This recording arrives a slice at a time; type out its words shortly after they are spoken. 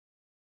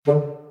I'm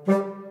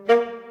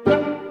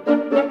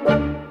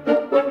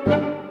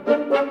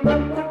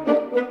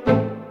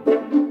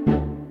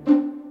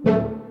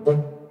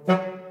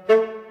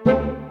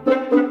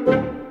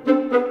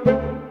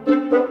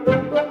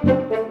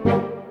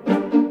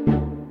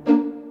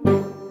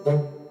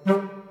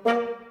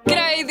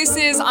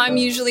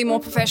usually more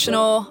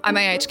professional. I'm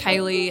A.H.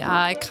 Kaylee.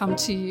 I come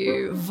to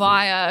you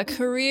via a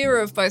career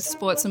of both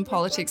sports and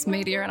politics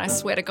media, and I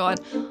swear to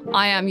God,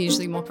 I am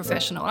usually more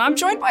professional. And I'm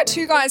joined by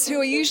two guys who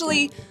are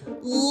usually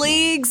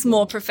leagues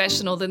more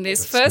professional than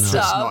this. First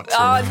up,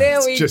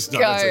 there we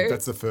go.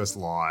 That's the first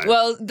lie.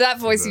 Well, that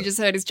voice you just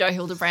heard is Joe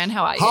Hildebrand.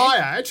 How are you?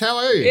 Hi, H. How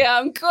are you? Yeah,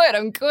 I'm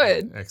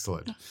good.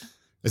 Excellent.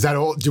 Is that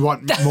all? Do you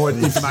want more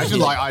information?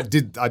 Like I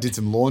did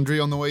some laundry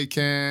on the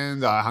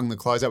weekend. I hung the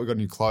clothes out. We got a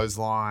new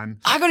clothesline.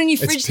 I got a new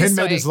fridge. It's 10 this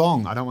meters week.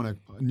 long. I don't want a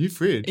new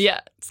fridge. Yeah,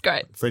 it's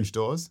great. French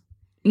doors.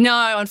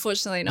 No,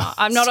 unfortunately not.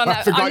 I'm not on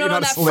that. I'm not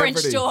on that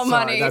French door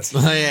money. That's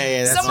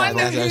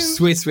That's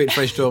sweet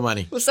French door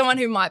money. Well, someone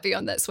who might be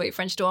on that sweet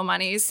French door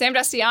money is Sam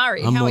Dastiari.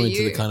 I'm How more are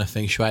into you? the kind of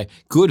feng shui.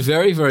 Good,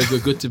 very, very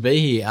good. Good to be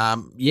here.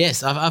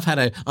 Yes, I'm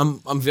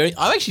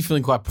actually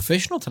feeling quite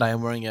professional today.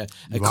 I'm wearing a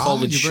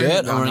collared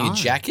shirt. I'm wearing a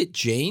jacket,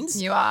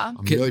 jeans. You are.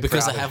 I'm really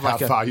because proud I have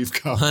of how far you've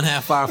come. And how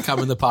far I've come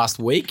in the past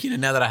week.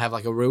 Now that I have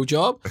like a real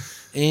job,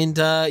 and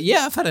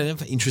I've had an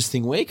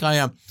interesting week.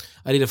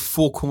 I did a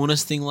Four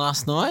Corners thing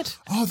last night.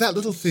 Oh, that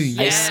little thing.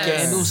 A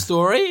scandal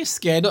story.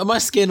 My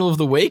scandal of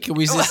the week.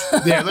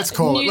 Yeah, let's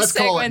call it. Let's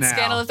call it now.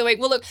 Scandal of the week.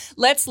 Well, look,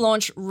 let's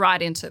launch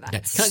right into that. Yeah.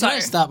 Can I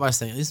start by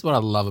saying this is what I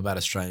love about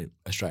Australia.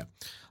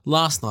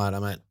 Last night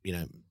I'm at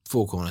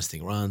Four Corners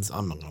thing runs.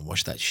 I'm not going to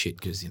watch that shit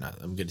because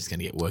I'm just going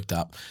to get worked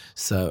up.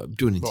 So I'm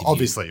doing an interview. Well,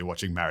 obviously you're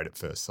watching Married at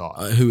First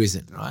Sight. Who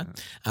isn't, right?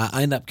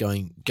 I end up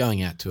going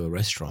out to a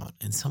restaurant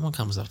and someone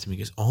comes up to me and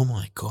goes, "Oh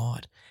my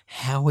God,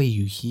 how are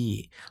you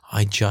here?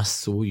 I just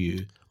saw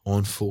you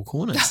on Four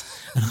Corners."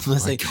 And I'm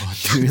like,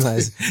 you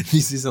realise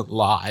this isn't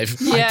live.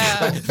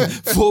 Yeah.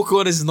 Four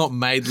Corners is not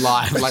made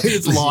live. Like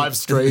It's live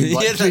streamed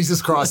like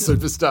Jesus Christ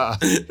Superstar.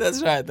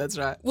 That's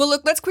right. Well,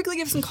 look, let's quickly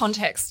give some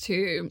context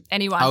to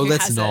anyone who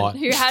let's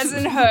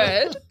hasn't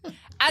heard.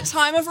 At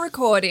time of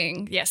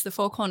recording, yes, the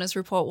Four Corners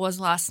report was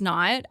last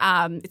night.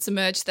 It's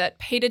emerged that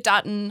Peter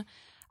Dutton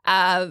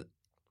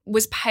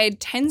was paid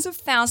tens of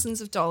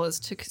thousands of dollars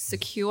to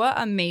secure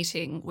a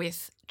meeting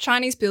with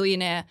Chinese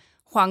billionaire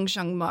Huang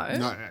Zhengmo.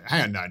 No,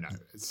 hang on, no.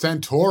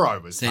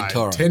 Santoro was paid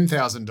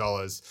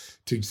 $10,000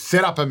 to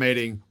set up a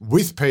meeting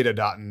with Peter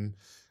Dutton,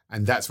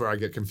 and that's where I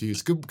get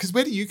confused. Because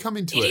where do you come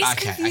into it? It is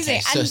confusing.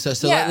 Okay.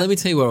 So let me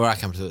tell you where I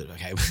come to it.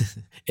 Okay,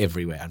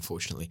 everywhere,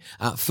 unfortunately.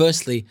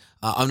 Firstly,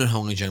 I've known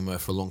Huang Zhengmo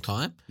for a long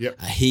time.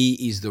 Yep.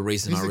 He is the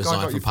reason I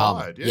resigned from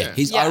Parliament.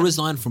 Fired, I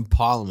resigned from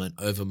Parliament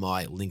over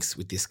my links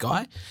with this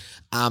guy.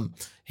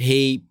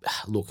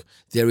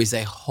 There is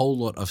a whole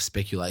lot of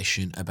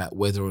speculation about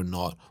whether or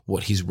not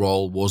what his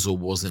role was or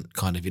wasn't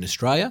kind of in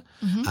Australia.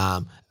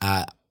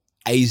 Mm-hmm.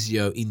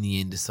 ASIO in the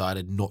end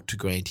decided not to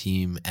grant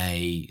him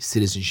a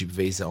citizenship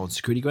visa on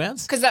security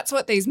grounds. Because that's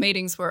what these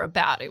meetings were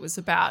about. It was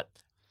about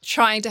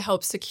trying to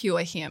help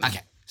secure him.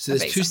 Okay, so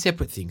there's two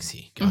separate things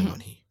here going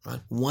on here, right?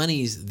 One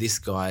is this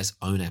guy's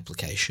own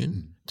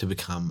application to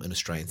become an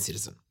Australian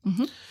citizen.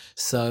 Mm-hmm.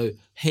 So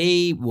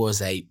he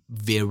was a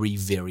very,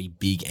 very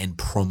big and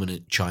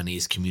prominent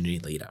Chinese community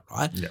leader,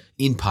 right? Yep.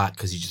 In part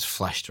because he just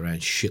flashed around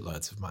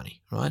shitloads of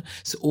money, right?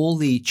 So all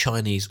the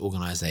Chinese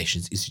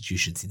organisations,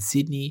 institutions in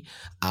Sydney,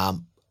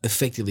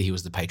 effectively he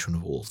was the patron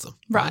of all of them.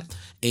 Right.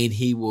 And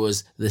he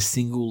was the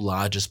single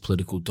largest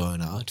political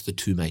donor to the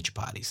two major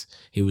parties.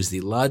 He was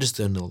the largest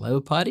donor to the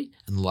Labor Party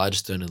and the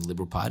largest donor to the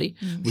Liberal Party.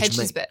 Hedge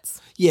his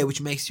bets. Yeah,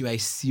 which makes you a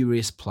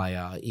serious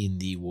player in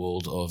the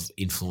world of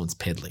influence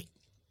peddling.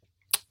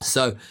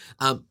 So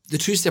the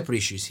two separate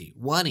issues here.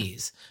 One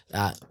is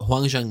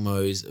Huang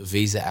Zhengmo's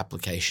visa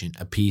application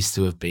appears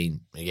to have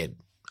been, again,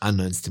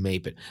 unknowns to me,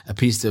 but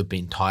appears to have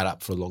been tied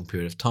up for a long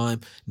period of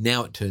time.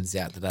 Now it turns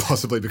out that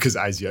possibly because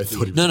ASIO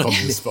thought he was a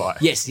communist spy.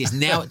 Yes.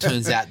 Now it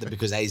turns out that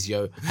because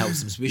ASIO held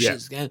some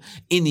suspicions,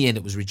 in the end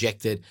it was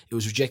rejected. It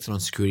was rejected on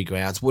security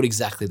grounds. What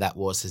exactly that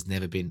was has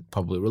never been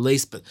probably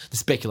released, but the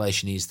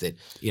speculation is that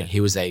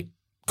he was a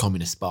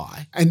communist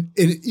spy. And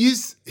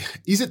is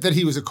it that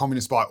he was a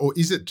communist spy, or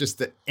is it just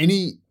that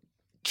any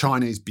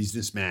Chinese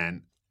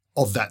businessman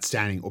of that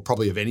standing, or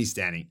probably of any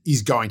standing,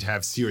 is going to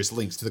have serious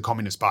links to the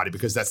Communist Party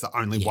because that's the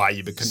only way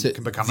you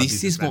can become a businessman?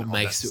 This is what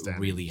makes it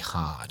really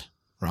hard,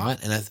 right?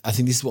 And I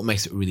think this is what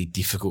makes it really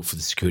difficult for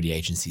the security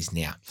agencies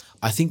now.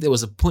 I think there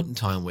was a point in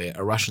time where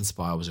a Russian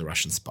spy was a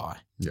Russian spy.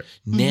 Yeah.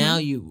 Now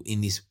you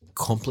in this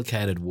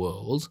complicated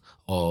world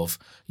of,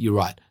 you're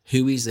right,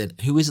 who is a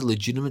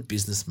legitimate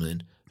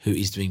businessman who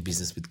is doing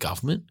business with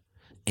government,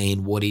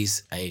 and what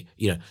is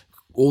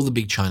all the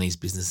big Chinese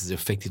businesses are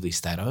effectively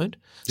state-owned.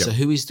 Yep. So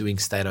who is doing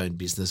state-owned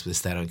business with a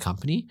state-owned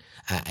company,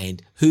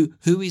 and who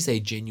is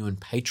a genuine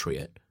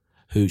patriot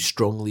who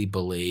strongly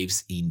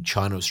believes in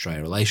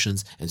China-Australia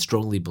relations and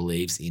strongly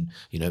believes in,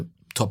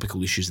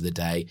 topical issues of the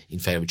day in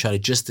favour of China.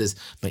 Just as,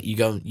 mate, you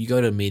go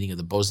to a meeting of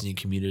the Bosnian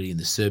community and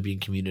the Serbian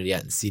community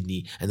out in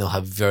Sydney, and they'll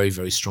have very,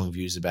 very strong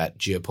views about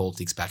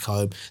geopolitics back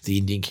home. The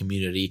Indian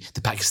community,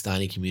 the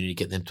Pakistani community,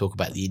 get them to talk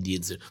about the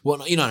Indians and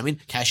whatnot. You know what I mean?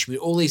 Kashmir,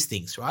 all these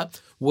things, right?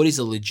 What is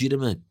a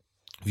legitimate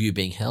view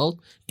being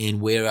held,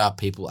 and where are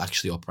people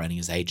actually operating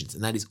as agents?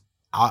 And that is,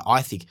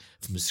 I think,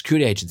 from a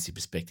security agency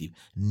perspective,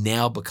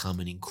 now become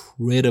an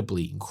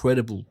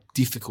incredible,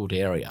 difficult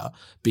area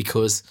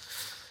because,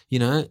 you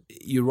know,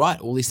 you're right,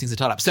 all these things are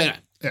tied up. So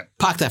anyway,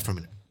 park that for a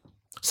minute.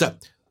 So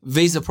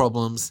visa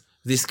problems,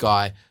 this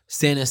guy,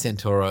 Santo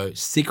Santoro,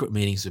 secret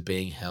meetings were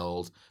being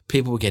held,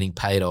 people were getting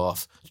paid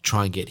off to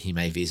try and get him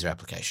a visa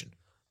application.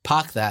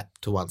 Park that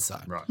to one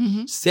side. Right.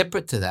 Mm-hmm.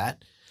 Separate to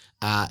that,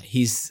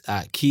 his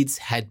kids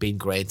had been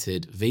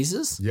granted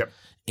visas. Yep.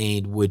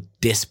 And were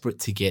desperate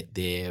to get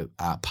their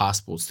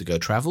passports to go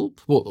travel.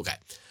 Well, okay.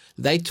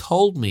 They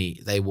told me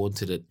they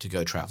wanted it to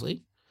go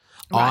traveling.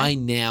 Right. I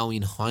now,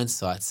 in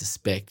hindsight,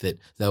 suspect that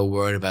they were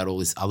worried about all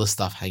this other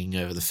stuff hanging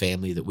over the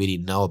family that we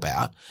didn't know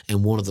about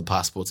and wanted the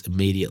passports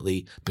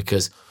immediately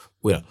because,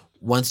 well,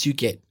 once you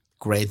get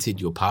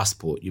granted your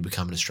passport, you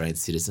become an Australian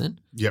citizen.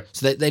 Yep.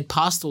 So they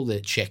passed all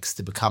their checks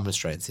to become an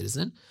Australian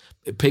citizen.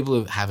 People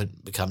who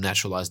haven't become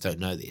naturalised don't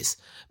know this,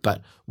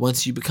 but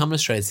once you become an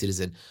Australian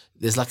citizen,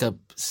 there's like a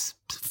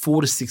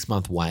 4 to 6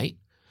 month wait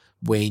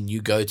when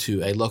you go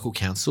to a local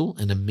council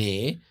and a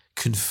mayor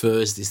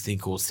confers this thing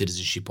called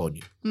citizenship on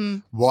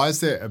you. Why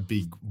is there a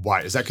big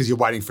wait? Is that because you're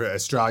waiting for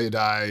Australia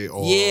Day?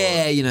 Or,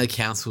 yeah, you know,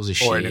 councils are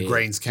shit. Or in a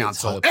Greens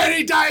Council.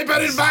 Any day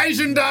but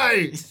Invasion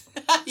Day!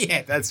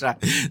 Yeah, that's right.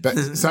 But,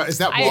 so is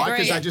that I why?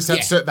 agree. Because they just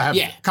have they have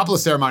a couple of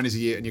ceremonies a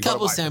year, and you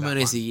couple of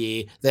ceremonies a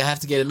year. They have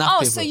to get enough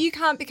people. So you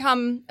can't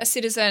become a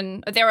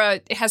citizen.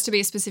 It has to be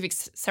a specific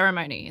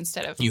ceremony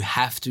instead of. You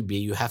have to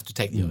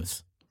take the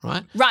oath,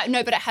 right? Right.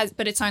 No,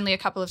 but it's only a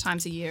couple of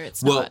times a year.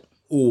 It's Well, not.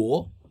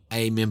 or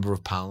a member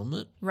of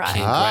parliament Right.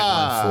 can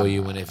grant one for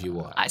you whenever you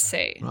want. I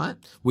see. Right?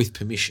 With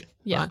permission.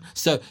 Yeah. Right?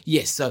 So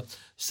yes,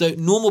 so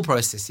normal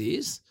process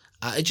is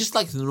just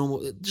like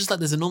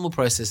there's a normal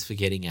process for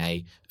getting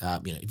a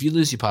if you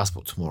lose your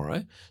passport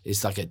tomorrow,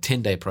 it's like a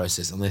 10-day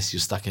process unless you're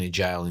stuck in a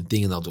jail and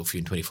thing, and they'll do it for you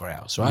in 24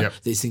 hours, right? Yep.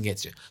 This thing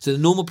gets you. So the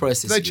normal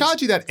process. Do they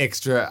charge you that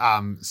extra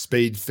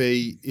speed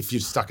fee if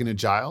you're stuck in a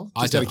jail?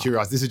 Just out of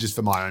curiosity, this is just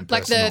for my own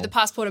Like personal. the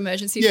passport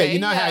emergency yeah, fee. you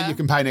know how you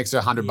can pay an extra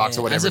 $100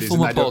 or whatever As it a is.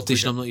 former and they do it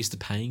politician, quicker. I'm not used to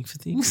paying for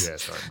things. Yeah,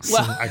 sorry.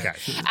 Well, Okay.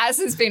 as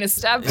has been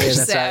established, Yeah,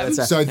 that's Sam. right,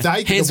 that's So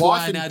they, Hence the why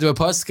wife I and, now do a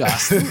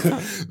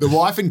podcast. the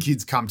wife and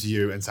kids come to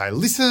you and say,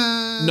 listen.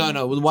 No,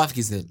 well, the wife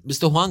gives it.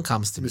 Mr. Huang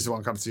comes to me. Mr.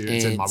 One comes to you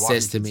and says, and my wife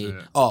says and to kids me,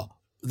 are- "Oh,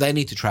 they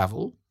need to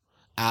travel.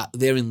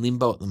 They're in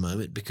limbo at the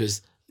moment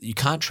because you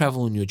can't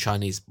travel on your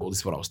Chinese. Well, this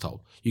is what I was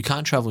told. You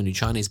can't travel on your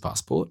Chinese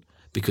passport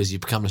because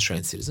you've become an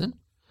Australian citizen,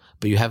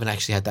 but you haven't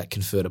actually had that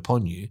conferred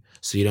upon you,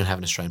 so you don't have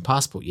an Australian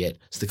passport yet.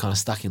 So they're kind of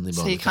stuck in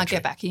limbo. So in you the can't country.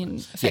 get back in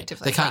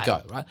effectively. They can't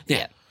right? go right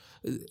Yeah.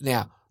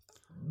 Now,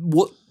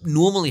 what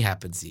normally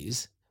happens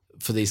is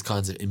for these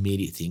kinds of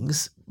immediate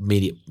things,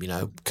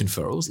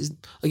 conferrals is.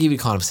 I'll give you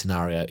kind of a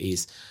scenario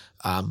is.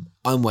 I'm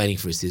waiting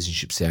for a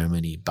citizenship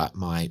ceremony, but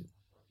my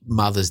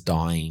mother's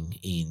dying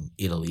in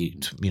Italy,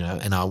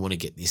 and I want to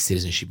get this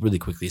citizenship really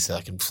quickly so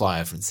I can fly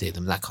over and see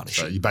them, that kind of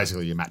So shit. you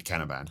basically, you're Matt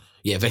Canavan.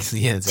 Yeah,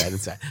 basically, yeah,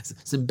 that's right.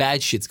 Some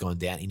bad shit's gone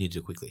down. You need to do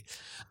it quickly.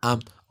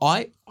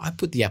 I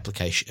put the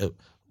application.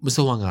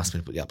 Mr. Huang asked me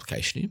to put the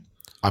application in.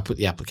 I put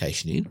the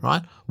application in,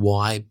 right?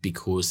 Why?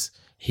 Because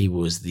he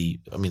was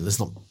let's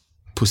not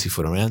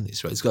pussyfoot around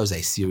this, right? This guy was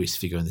a serious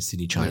figure in the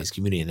Sydney Chinese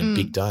community and a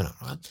big donor,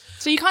 right?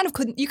 So you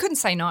couldn't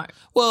say no.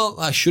 Well,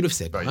 I should have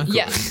said no.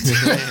 Yeah.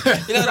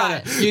 You know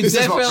what? You This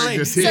is what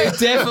brings us here.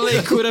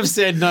 definitely could have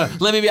said no.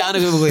 Let me be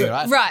unequivocally clear,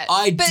 right? Right,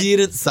 I but-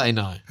 didn't say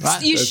no,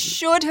 right? You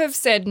should have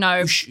said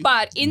no,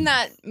 but in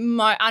that,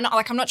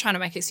 I'm not trying to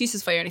make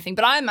excuses for you or anything,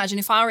 but I imagine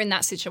if I were in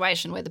that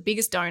situation where the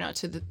biggest donor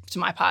to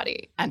my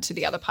party and to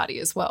the other party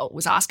as well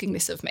was asking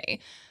this of me,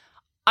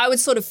 I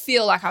would sort of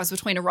feel like I was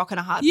between a rock and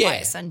a hard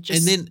place and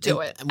just do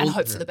it and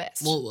hope for the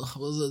best. Well,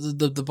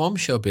 the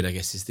bombshell bit, I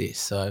guess, is this.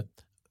 So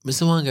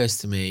Mr. Huang goes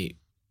to me,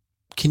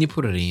 can you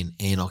put it in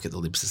and I'll get the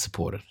Libs to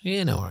support it?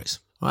 Yeah, no worries,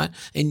 right?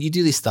 And you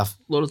do this stuff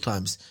a lot of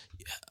times.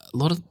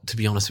 To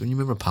be honest, when you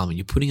remember Parliament,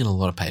 you're putting in a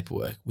lot of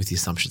paperwork with the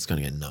assumption it's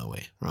going to go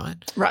nowhere, right?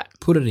 Right.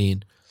 Put it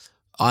in.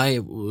 I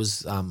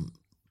was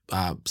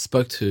I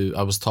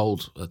was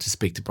told to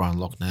speak to Brian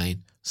Loughnane.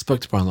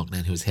 Spoke to Brian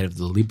Loughnane, who was head of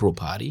the Liberal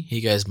Party.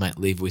 He goes, mate,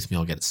 leave it with me,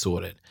 I'll get it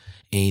sorted.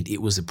 And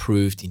it was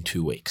approved in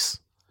 2 weeks.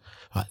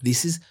 Right.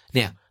 This is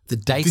the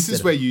dates. This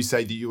is where you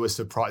say that you were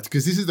surprised,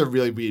 because this is the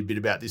really weird bit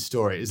about this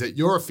story, is that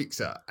you're a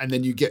fixer and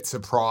then you get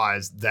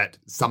surprised that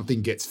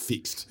something gets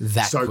fixed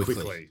so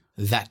quickly.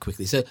 That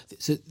quickly. So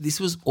this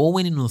was all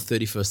went in on the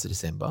 31st of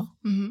December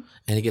and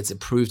it gets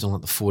approved on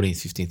like the 14th,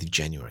 15th of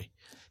January.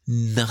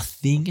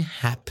 Nothing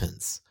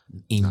happens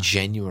in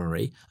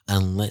January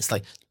unless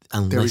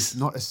there is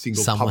not a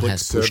single someone public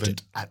has pushed servant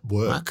it. at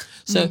work. Right?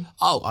 So,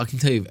 I can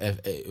tell you,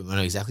 I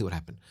know exactly what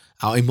happened.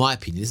 In my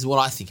opinion, this is what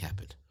I think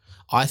happened.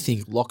 I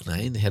think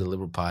Loughnane, the head of the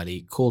Liberal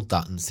Party, called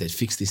Dutton, said,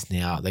 fix this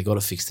now. They got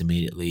it fixed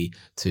immediately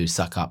to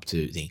suck up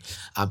to the thing.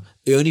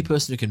 The only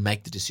person who can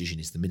make the decision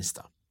is the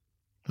minister.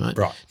 Right?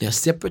 Now,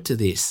 separate to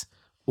this,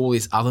 all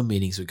these other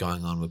meetings were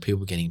going on where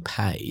people were getting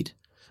paid,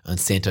 and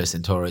Santo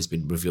Santoro has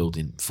been revealed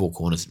in Four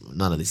Corners.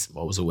 None of this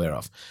I was aware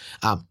of.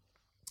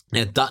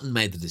 Now, Dutton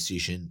made the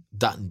decision.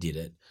 Dutton did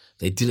it.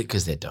 They did it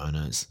because they're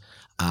donors.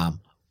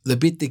 The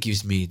bit that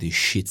gives me the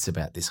shits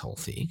about this whole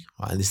thing,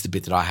 right, and this is the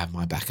bit that I have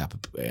my back up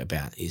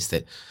about, is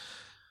that,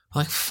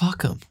 like,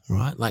 fuck them,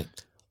 right? Like,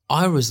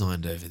 I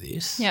resigned over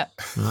this,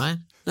 right?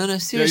 No,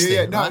 seriously,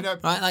 right?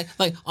 Right?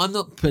 Like, I'm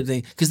not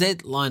putting, because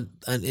that line,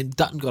 and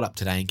Dutton got up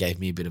today and gave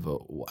me a bit of a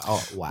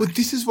whack. Well,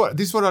 this is what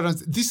I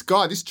don't. This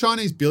guy, this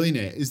Chinese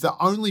billionaire, is the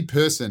only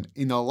person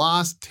in the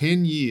last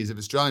 10 years of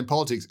Australian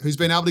politics who's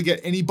been able to get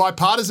any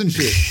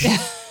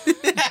bipartisanship.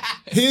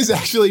 He has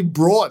actually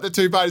brought the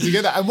two parties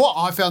together. And what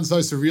I found so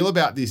surreal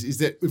about this is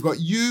that we've got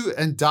you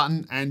and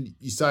Dutton and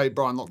you say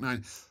Brian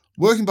Loughnane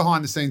working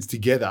behind the scenes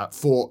together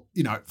for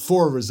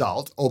a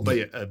result,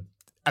 albeit a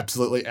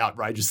absolutely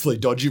outrageously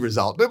dodgy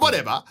result, but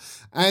whatever.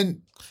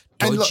 And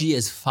dodgy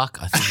as fuck,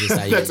 I think is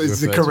how you that's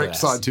the correct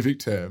scientific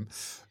term.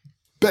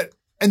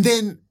 And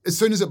then as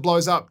soon as it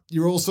blows up,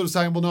 you're all sort of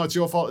saying, well, no, it's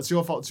your fault, it's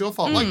your fault, it's your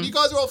fault. Like, you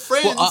guys are all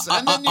friends,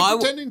 and then you're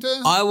pretending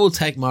to... I will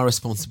take my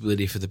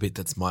responsibility for the bit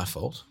that's my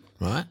fault,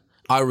 right?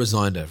 I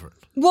resigned over it.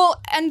 Well,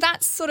 and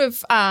that's sort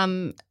of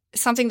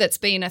something that's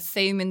been a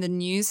theme in the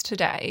news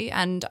today,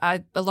 and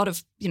a lot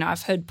of,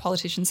 I've heard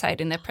politicians say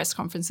it in their press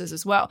conferences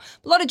as well.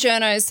 A lot of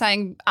journos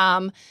saying,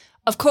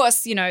 of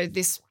course,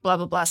 this blah,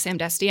 blah, blah, Sam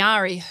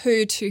Dastyari,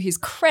 who, to his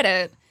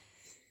credit...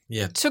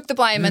 took the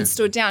blame and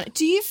stood down.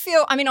 Do you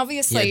feel,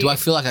 obviously... do I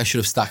feel like I should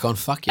have stuck on?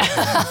 Fuck yeah. No,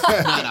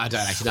 I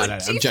don't actually. No,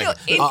 I'm joking.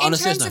 In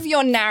terms of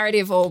your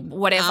narrative or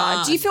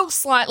whatever, do you feel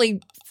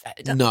slightly...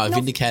 No,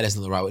 vindicated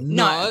isn't the right word.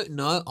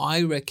 No,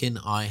 I reckon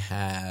I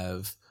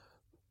have...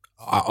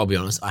 I'll be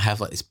honest, I have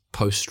like this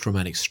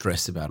post-traumatic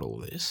stress about all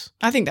this.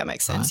 I think that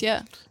makes sense,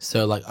 yeah.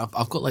 So like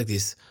I've got like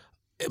this,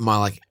 my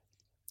like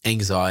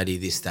anxiety,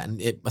 this, that, and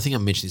I think I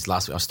mentioned this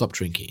last week. I stopped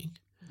drinking.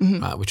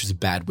 Which was a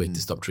bad week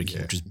to stop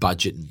drinking, which was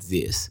budget and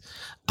this.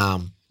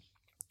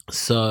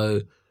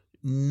 So,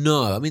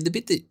 no, the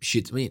bit that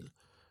shits me,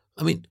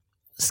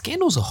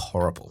 scandals are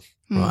horrible,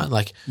 right?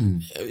 Like,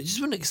 I just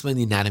want to explain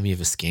the anatomy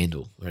of a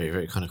scandal very,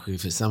 very kind of quickly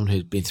for someone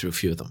who's been through a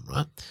few of them,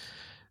 right?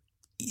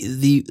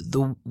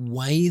 The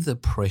way the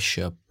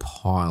pressure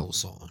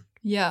piles on,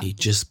 it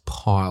just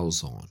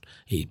piles on.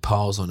 It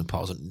piles on and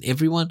piles on. And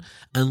everyone,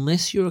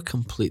 unless you're a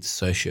complete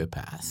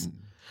sociopath,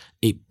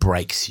 it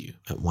breaks you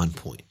at one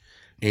point.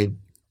 And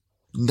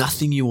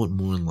nothing you want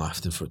more in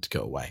life than for it to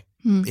go away.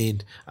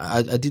 And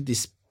I did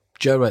this,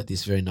 Joe wrote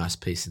this very nice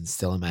piece in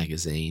Stella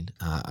magazine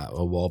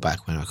a while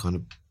back when I kind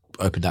of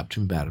opened up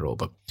to him about it all.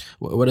 But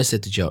what I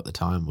said to Joe at the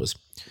time was,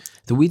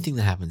 the weird thing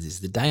that happens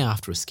is the day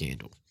after a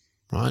scandal,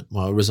 right?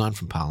 Well, I resigned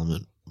from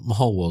Parliament. My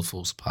whole world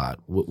falls apart.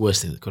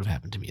 Worst thing that could have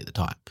happened to me at the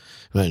time.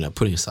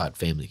 Putting aside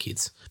family,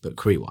 kids, but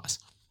career-wise.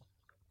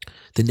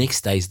 The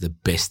next day is the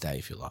best day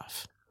of your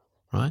life,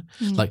 right?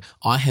 Like,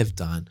 I have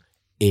done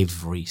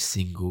every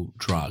single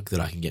drug that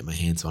I can get my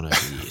hands on over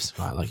the years,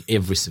 right? Like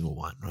every single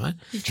one, right?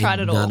 You've tried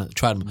it all.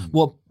 Tried them.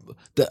 Well,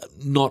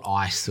 not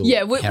ice or we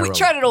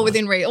tried it all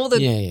within all the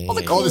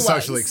cool all the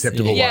socially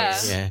acceptable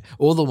ones. Yeah,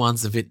 all the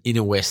ones of it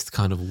inner west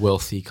kind of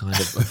wealthy kind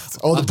of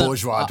all the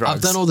bourgeois drugs.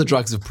 I've done all the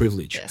drugs of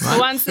privilege. Yes. Right? The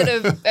ones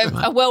that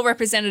are well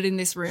represented in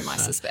this room, I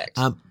suspect.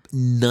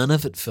 None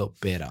of it felt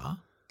better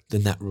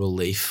than that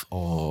relief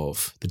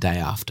of the day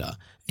after,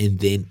 and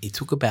then it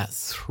took about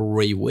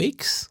 3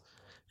 weeks.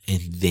 And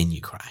then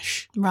you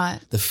crash. Right.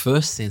 The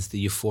first sense, the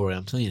euphoria,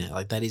 I'm telling you now,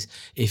 like that is,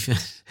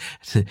 if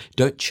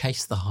don't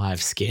chase the high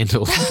of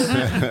scandal. But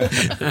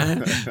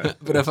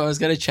if I was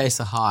going to chase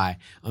a high,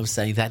 I'm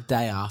saying that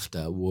day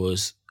after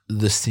was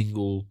the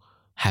single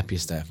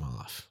happiest day of my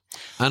life.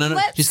 I don't know,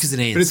 just because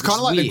it ends. But it's kind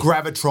of like weird. The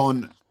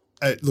Gravitron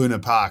at Luna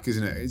Park,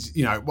 isn't it? It's,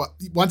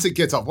 once it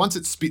gets off, once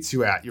it spits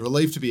you out, you're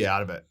relieved to be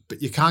out of it,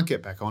 but you can't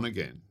get back on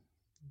again.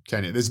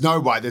 Can you? There's no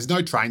way. There's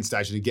no train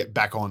station to get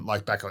back on,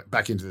 like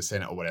back into the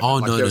Senate or whatever. Oh,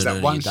 like no, there was no,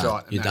 that no, one you're shot,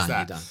 done. and You're that's done.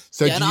 that. You're done.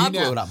 So yeah, I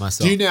blew it up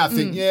myself. Do you now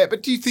think?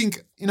 But do you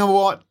think? You know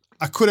what?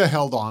 I could have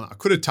held on. I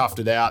could have toughed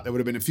it out. There would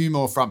have been a few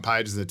more front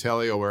pages of the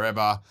telly or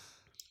wherever.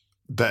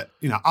 But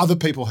other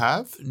people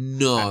have.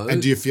 No.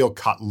 And do you feel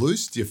cut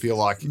loose? Do you feel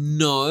like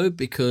no?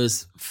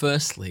 Because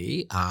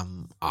firstly, I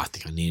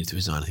think I needed to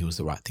resign. I think it was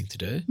the right thing to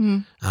do.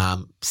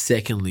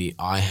 Secondly,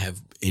 I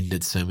have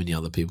ended so many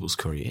other people's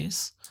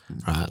careers.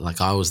 Right,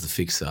 like I was the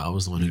fixer. I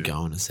was the one who'd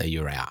go in and say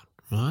you're out,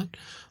 right?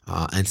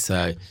 And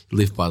so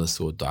live by the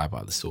sword, die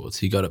by the sword.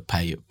 So you got to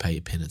pay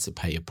your penance and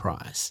pay your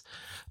price.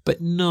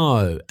 But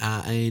no,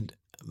 and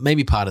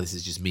maybe part of this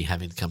is just me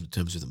having to come to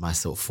terms with it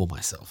myself for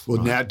myself. Well,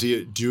 right? now do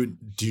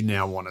you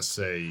now want to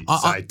see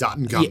say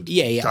Dutton come?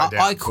 Yeah.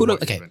 I could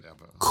have. Okay,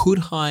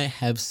 could I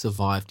have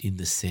survived in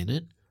the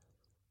Senate?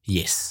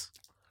 Yes.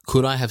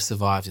 Could I have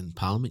survived in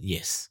Parliament?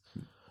 Yes.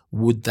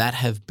 Would that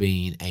have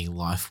been a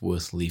life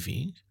worth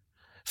living?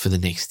 for the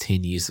next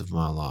 10 years of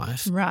my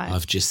life Right.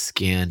 of just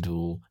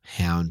scandal,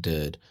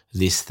 hounded,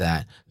 this,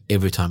 that,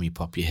 every time you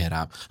pop your head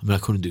up. I mean, I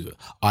couldn't do it.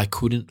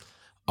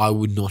 I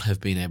would not have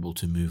been able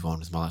to move on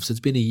with my life. So it's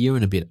been a year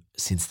and a bit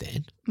since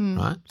then,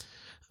 right?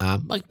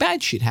 Like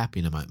bad shit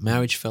happened. My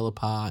marriage fell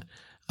apart,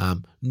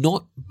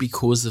 not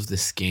because of the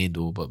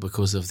scandal, but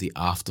because of the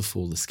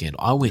afterfall of the scandal.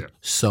 I went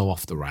so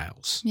off the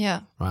rails,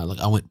 Yeah. right? Like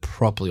I went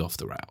properly off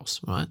the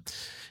rails, right?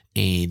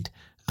 And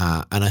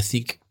I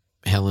think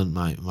Helen,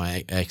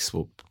 my ex,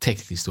 well,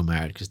 technically still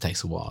married because it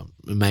takes a while,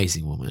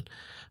 amazing woman.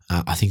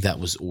 I think that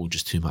was all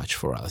just too much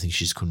for her. I think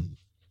she just couldn't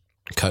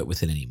cope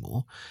with it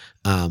anymore.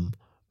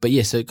 But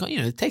yeah, so it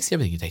takes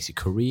everything. It takes your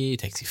career, it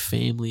takes your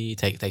family, it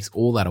takes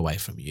all that away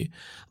from you.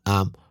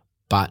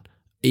 But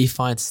if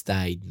I'd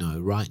stayed,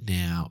 right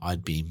now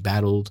I'd be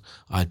embattled.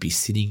 I'd be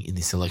sitting in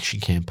this election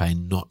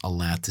campaign, not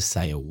allowed to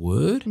say a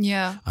word.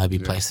 Yeah. I'd be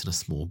placed in a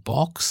small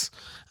box.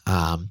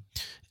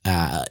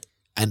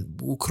 And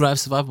could I have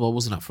survived? Well, I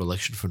wasn't up for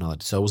election for another.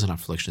 So I wasn't up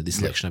for election at this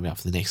election. I'd be up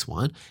for the next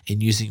one.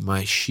 And using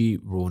my sheer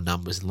raw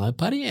numbers and Labor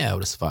Party, I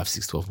would have survived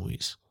 6, 12 more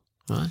years.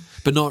 Right?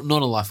 But not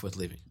a life worth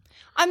living.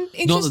 I'm Not that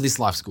interested. this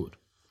life's good.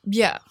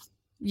 Yeah.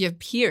 You're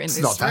here in this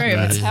not that room.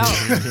 bad. It's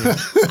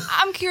hell.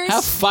 I'm curious. How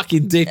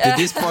fucking deep did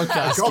this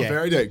podcast God, get?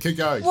 very deep. Keep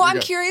going. Well, Keep I'm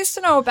going. curious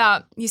to know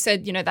about, you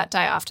said, that day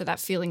after that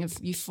feeling of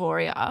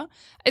euphoria.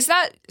 Is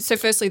that, so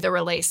firstly, the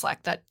release,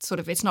 like that sort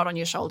of, it's not on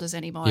your shoulders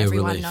anymore. Yeah,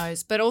 Everyone relief.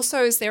 knows. But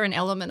also, is there an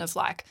element of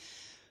like,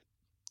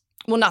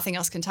 well, nothing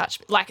else can touch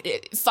me.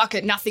 Like, fuck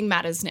it, nothing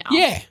matters now.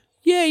 Yeah.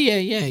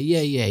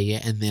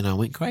 And then I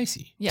went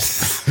crazy. Yeah.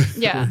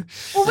 Yeah.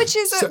 Well, which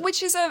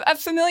is a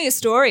familiar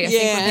story, I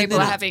think, when and people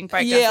then are having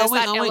breakups. Yeah, There's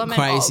that I went element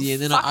crazy,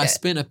 of, and then fuck I it.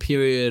 spent a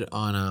period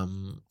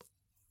on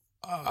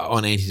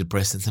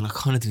antidepressants, and I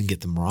kind of didn't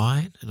get them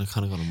right, and I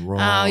kind of got them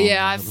wrong. Oh,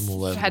 yeah, I got them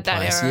all over I've had the that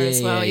place. error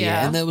as well,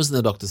 yeah. And that wasn't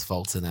the doctor's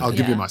fault in that. I'll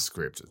give you Yeah. my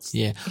script. It's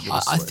Yeah, really I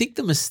sweet. think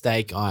the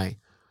mistake I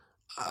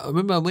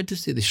remember I went to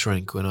see the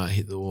shrink when I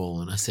hit the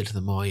wall, and I said to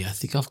them, "Oh yeah, I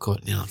think I've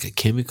got like a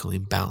chemical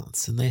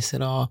imbalance," and they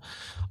said, "Oh,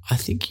 I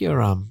think your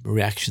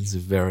reactions are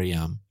very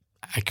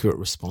accurate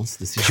response to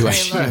the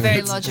situation."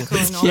 Very logical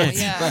and all that,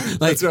 yeah. Like,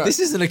 That's right. this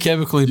isn't a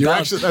chemical imbalance.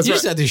 actually- that's you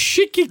just right. had the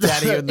shit kicked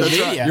out of you in the That's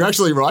right. media. You're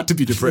actually right to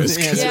be depressed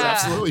because Yeah. you're Yeah.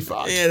 absolutely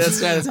fucked. Yeah,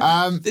 that's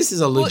right. This is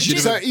a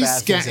legitimate. So is,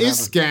 bad thing to is happen.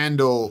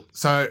 scandal?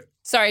 So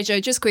Sorry, Joe,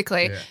 just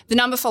quickly. Yeah. The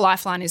number for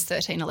Lifeline is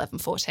 13 11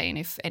 14,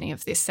 if any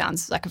of this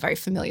sounds like a very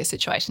familiar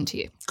situation to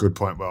you. good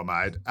point, well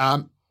made.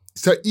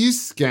 So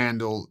is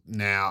scandal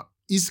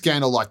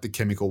like the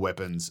chemical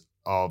weapons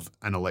of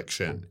an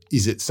election?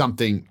 Is it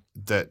something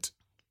that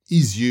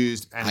is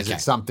used, and is Okay.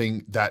 it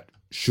something that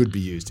should be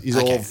used? Is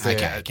all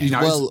fair? Okay. You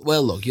know,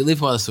 Well, look, you live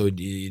by the sword,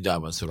 you die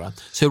by the sword, right?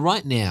 So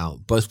right now,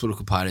 both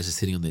political parties are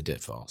sitting on their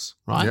dirt files,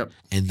 right? Yep.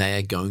 And they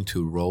are going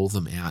to roll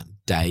them out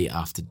day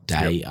after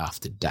day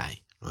after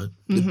day, right?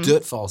 Mm-hmm. The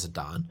dirt files are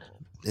done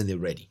and they're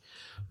ready.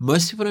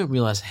 Most people don't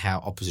realize how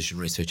opposition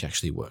research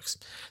actually works.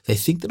 They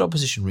think that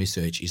opposition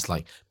research is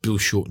like Bill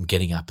Shorten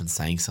getting up and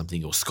saying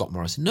something, or Scott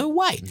Morrison. No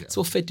way. It's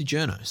all fed to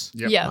journos.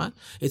 Yep. Yeah. Right?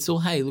 It's all,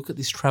 hey, look at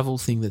this travel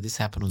thing that this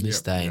happened on this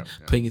Yep, day, yep,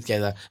 putting it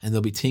together, and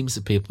there'll be teams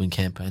of people in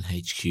campaign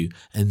HQ,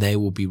 and they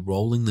will be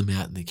rolling them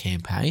out in the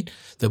campaign.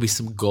 There'll be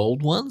some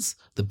gold ones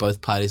that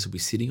both parties will be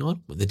sitting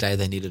on the day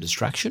they need a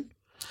distraction,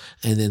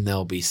 and then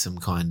there'll be some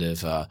kind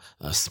of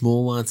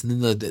small ones,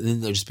 and then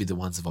there'll just be the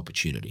ones of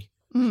opportunity.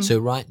 So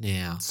right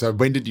now, so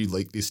when did you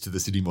leak this to the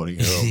Sydney Morning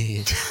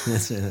Herald?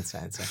 that's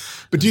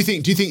right. But do you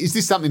think is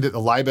this something that the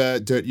Labor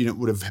dirt unit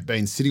would have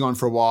been sitting on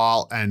for a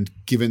while and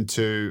given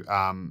to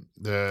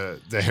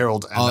the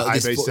Herald and the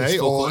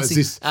ABC, or is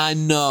this?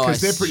 No,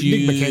 Because they're pretty.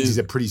 Nick Mackenzie's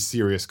a pretty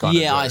serious kind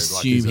of. Yeah, I dude.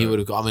 assume he would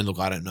have got. I mean, look,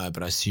 I don't know,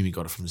 but I assume he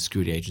got it from the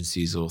security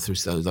agencies or through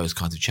those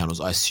kinds of channels.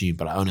 I assume,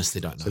 but I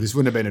honestly don't know. So this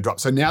wouldn't have been a drop.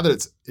 So now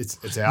that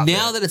it's out,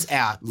 Now there, that it's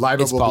out,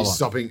 Labor it's will be bold on.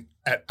 stopping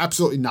at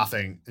absolutely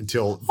nothing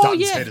until Oh,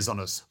 Dutton's yeah. head is on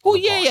us. Well,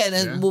 on the yeah.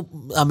 box, And, well,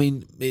 I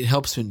mean, it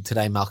helps when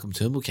today Malcolm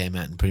Turnbull came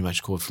out and pretty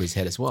much called for his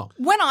head as well.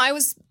 When I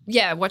was,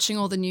 watching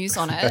all the news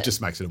on That it,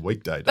 just makes it a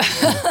weekday.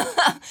 doesn't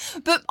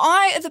it? but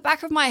at the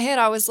back of my head,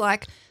 I was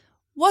like,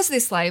 was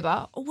this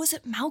Labor or was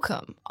it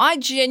Malcolm? I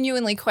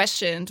genuinely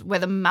questioned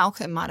whether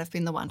Malcolm might have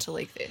been the one to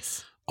leak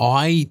this.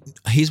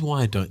 Here's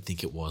why I don't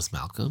think it was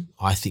Malcolm.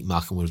 I think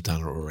Malcolm would have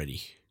done it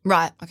already,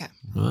 Right, okay.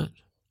 right?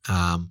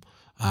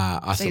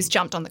 So he's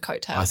jumped on the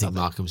coattails. I think of it.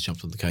 Malcolm's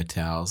jumped on the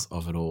coattails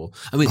of it all.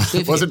 I mean,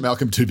 Wasn't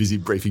Malcolm too busy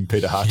briefing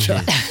Peter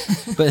Harcher?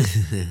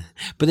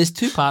 but there's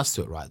two parts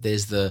to it, right?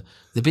 There's the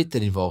bit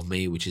that involved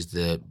me, which is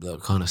the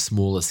kind of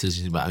smaller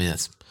citizens. But I mean,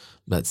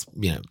 that's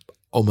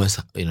almost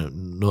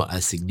not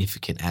as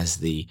significant as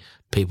the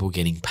people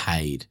getting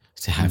paid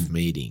to have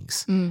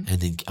meetings, and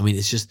then I mean,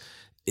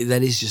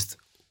 that is just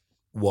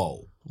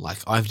whoa. Like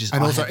I've just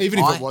And also, even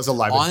if it was a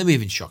Labor, I'm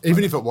even shocked.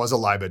 Even by if it was a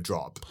Labor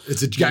drop,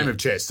 it's a game of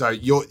chess. So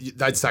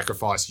they'd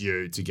sacrifice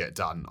you to get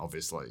done,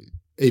 obviously.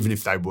 Even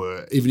if they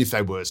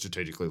were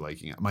strategically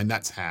leaking it. I mean,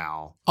 that's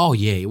how. that. Oh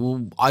yeah,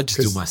 well I just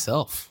do 'Cause- it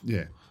myself.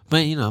 Yeah. But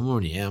I'm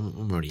already out.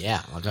 I'm already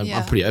out. Like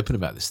I'm pretty open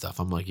about this stuff.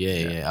 I'm like,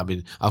 yeah. I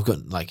mean, I've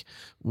got like,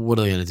 what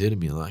are they going to do to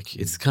me? Like,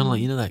 it's kind of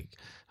like like,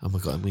 oh my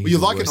god. Well, you're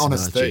like an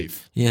honest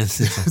thief. Yeah,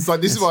 it's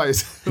like this is why.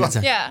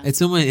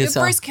 It's almost it's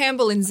Bruce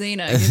Campbell in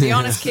Xena. You're the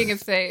honest king of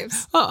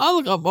thieves.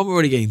 Look, I'm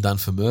already getting done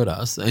for murder.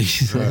 So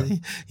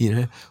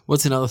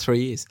what's another 3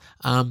 years?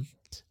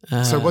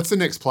 So what's the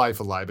next play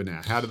for Labor now?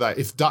 How do they,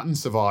 if Dutton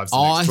survives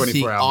the next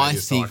 24-hour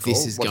media cycle,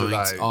 this is going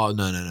to, oh,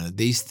 no.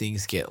 These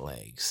things get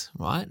legs,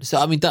 right? So,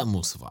 I mean, Dutton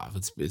will survive.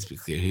 It's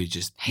clear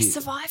He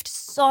survived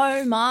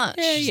so much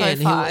so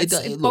far.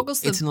 It boggles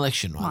the It's an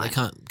election, right? mind. They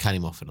can't cut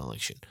him off an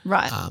election.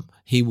 Right.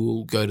 He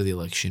will go to the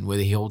election.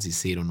 Whether he holds his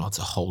seat or not, it's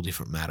a whole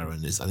different matter.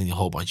 And there's, I think, a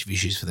whole bunch of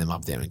issues for them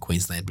up there in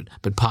Queensland.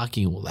 But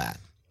parking all that,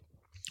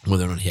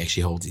 whether or not he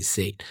actually holds his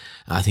seat,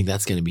 I think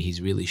that's going to be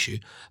his real issue.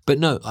 But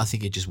no, I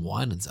think it just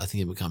widens. I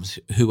think it becomes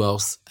who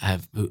else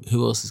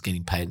is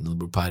getting paid in the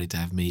Liberal Party to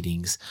have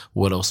meetings?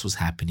 What else was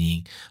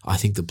happening? I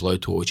think the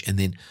blowtorch, and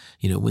then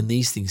when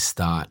these things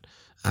start,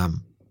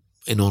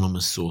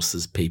 anonymous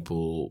sources,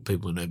 people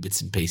who know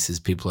bits and pieces,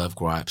 people have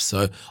gripes.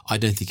 So I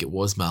don't think it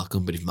was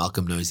Malcolm, but if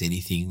Malcolm knows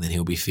anything, then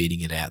he'll be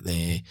feeding it out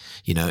there.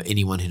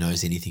 Anyone who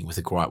knows anything with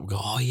a gripe will go,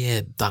 oh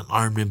yeah,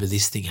 I remember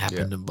this thing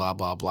happened and blah,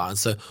 blah, blah. And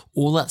so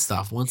all that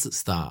stuff, once it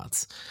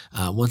starts,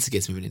 once it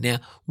gets momentum. Now,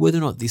 whether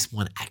or not this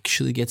one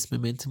actually gets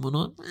momentum or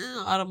not,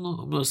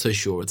 I'm not so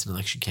sure. It's an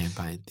election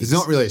campaign. There's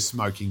not really a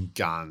smoking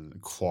gun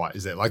quite,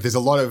 is there? Like there's a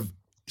lot of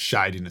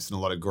shadiness and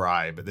a lot of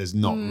grey, but there's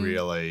not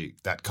really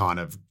that kind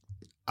of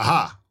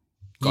aha.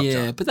 Gotcha.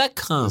 Yeah, but that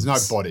comes.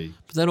 There's no body.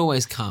 But that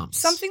always comes.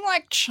 Something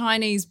like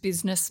Chinese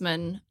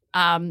businessman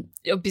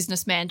or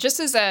businessman, just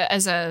as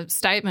a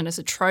statement, as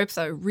a trope,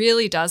 though,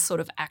 really does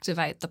sort of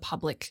activate the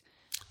public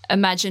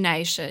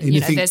imagination.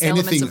 There's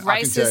elements of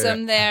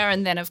racism there,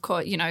 and then of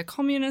course,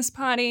 Communist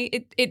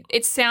Party.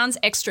 It sounds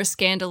extra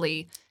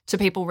scandally to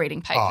people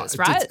reading papers,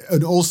 right?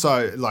 And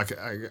also, like,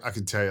 I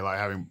can tell you, like,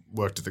 having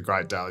worked at the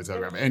Great Daily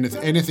Telegraph,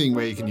 anything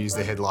where you can use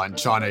the headline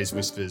Chinese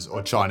whispers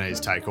or Chinese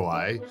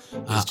takeaway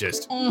is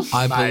just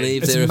I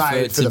believe they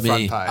referred to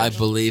me. Front I page.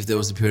 believe there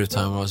was a period of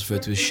time where I was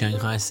referred to as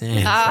Shanghai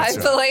Sam. I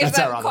believe That's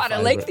our that other quite a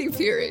favourite. lengthy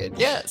period,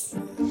 yes.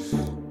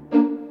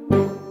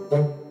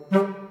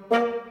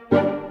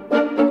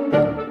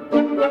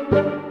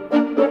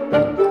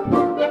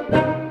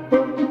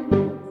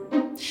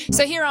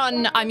 So here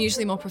on I'm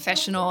Usually More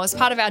Professional, as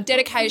part of our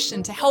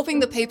dedication to helping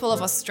the people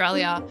of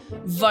Australia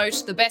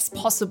vote the best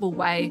possible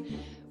way,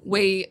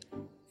 we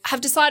have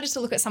decided to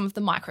look at some of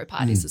the micro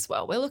parties as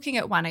well. We're looking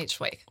at one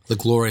each week. The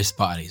glorious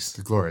parties.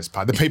 The glorious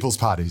party, the people's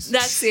parties.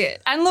 That's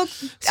it. And look,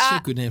 It's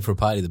a good name for a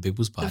party, the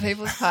People's Party. the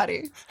People's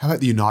Party. How about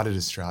the United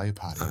Australia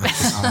Party?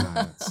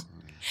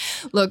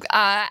 Look,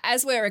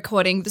 as we're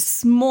recording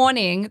this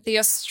morning, the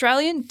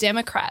Australian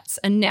Democrats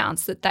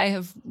announced that they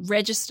have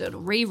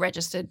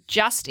re-registered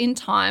just in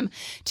time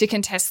to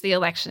contest the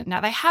election.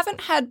 Now, they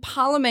haven't had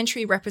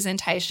parliamentary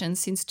representation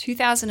since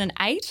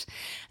 2008,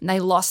 and they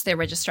lost their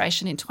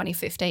registration in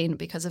 2015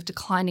 because of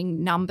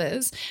declining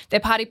numbers. Their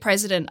party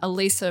president,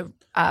 Elisa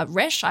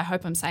Resch, I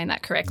hope I'm saying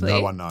that correctly.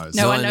 No one knows.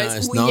 No one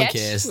knows. No one Yet,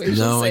 cares. we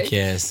shall No one see.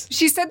 cares.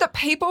 She said that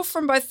people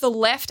from both the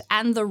left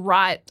and the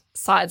right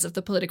sides of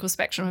the political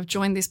spectrum have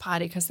joined this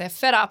party because they're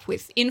fed up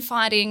with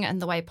infighting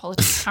and the way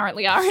politics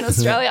currently are in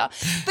Australia.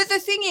 But the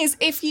thing is,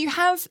 if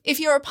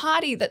you're a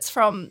party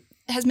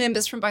has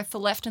members from both the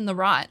left and the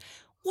right,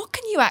 what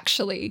can you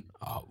actually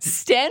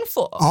stand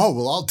for? Oh,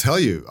 well, I'll tell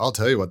you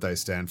what they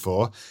stand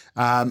for.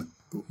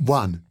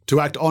 1, to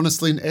act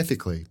honestly and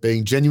ethically,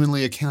 being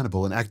genuinely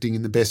accountable and acting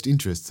in the best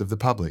interests of the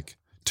public.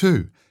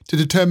 2, to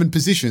determine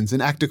positions and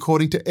act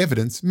according to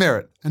evidence,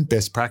 merit and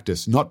best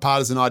practice, not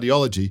partisan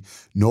ideology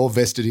nor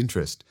vested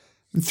interest.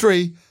 And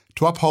 3,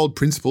 to uphold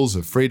principles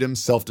of freedom,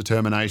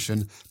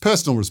 self-determination,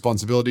 personal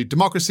responsibility,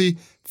 democracy,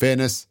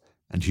 fairness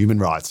and human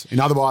rights. In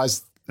other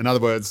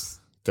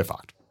words, they're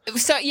fucked.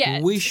 So,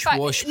 yeah.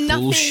 Wish-wash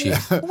nothing-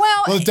 bullshit.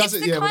 Well, Well, it's does the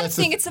it? Yeah, well, kind of that's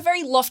the- thing, it's a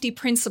very lofty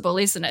principle,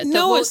 isn't it?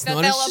 No, that it's not.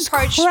 That It's they'll just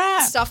approach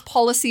crap. stuff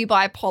policy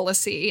by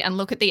policy and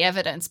look at the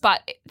evidence.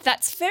 But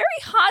that's very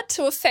hard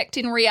to affect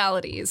in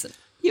reality, isn't it?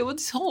 Yeah, well,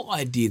 this whole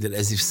idea that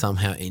as if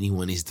somehow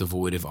anyone is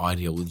devoid of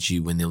ideology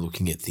when they're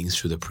looking at things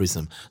through the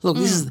prism. Look,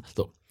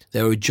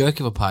 they were a joke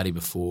of a party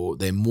before.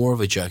 They're more of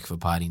a joke of a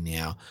party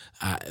now.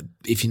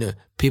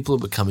 People are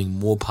becoming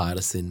more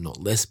partisan,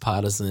 not less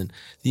partisan.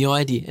 The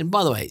idea, and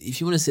by the way,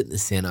 if you want to sit in the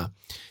centre,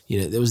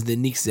 there was the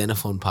Nick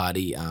Xenophon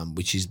party,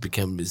 which has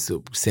become this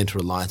sort of centre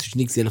alliance, which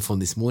Nick Xenophon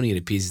this morning, it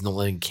appears, is not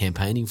letting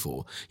campaigning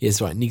for.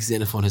 Yes, right. Nick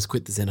Xenophon has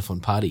quit the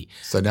Xenophon party.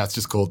 So now it's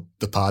just called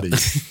the party.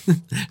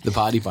 The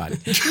party.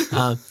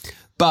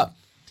 But,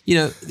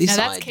 this Now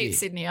that's idea. Keep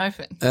Sydney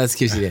Open. That's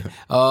keeps you there.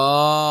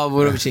 Oh,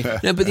 what a machine.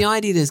 No, but the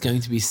idea there's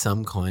going to be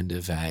some kind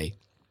of a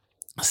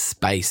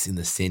space in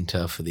the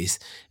centre for this,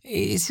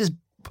 it's just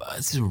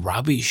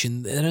rubbish,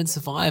 and they don't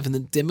survive. And the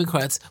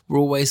Democrats were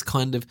always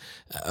kind of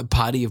a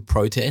party of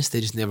protest. They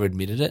just never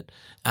admitted it.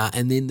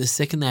 And then the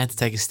second they had to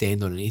take a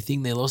stand on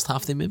anything, they lost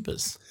half their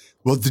members.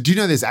 Well, did you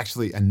know there's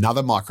actually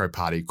another micro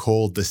party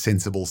called the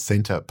Sensible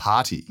Centre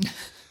Party?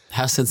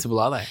 How sensible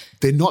are they?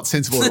 They're not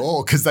sensible at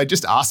all because they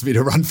just asked me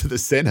to run for the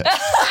Senate.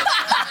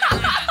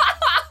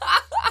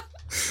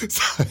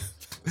 So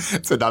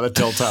it's another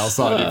telltale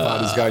sign your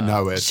party's going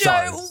nowhere.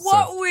 Joe,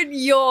 what would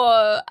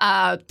your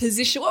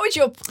position, what would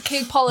your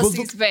key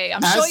policies be?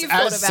 I'm sure you've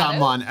thought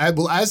about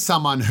it. As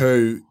someone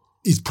who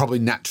is probably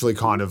naturally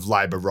kind of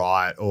Labor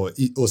right or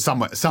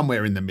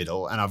somewhere in the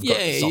middle, and I've got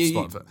a soft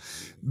spot for it.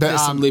 But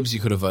There's some Libs you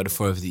could have voted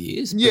for over the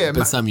years,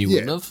 but some you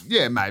wouldn't have.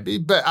 Yeah, maybe.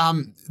 But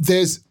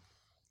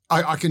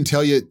I can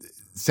tell you,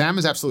 Sam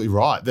is absolutely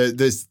right.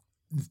 There's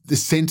the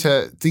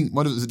centre thing.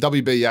 What was the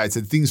WBA? It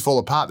said things fall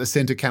apart. The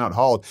centre cannot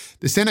hold.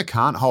 The centre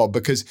can't hold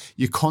because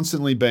you're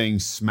constantly being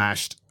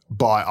smashed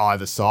by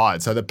either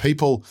side. So the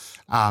people,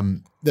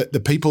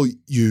 the people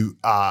you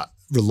are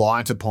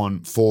reliant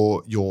upon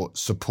for your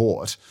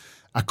support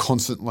are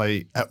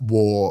constantly at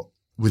war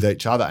with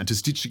each other, and to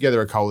stitch together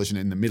a coalition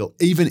in the middle,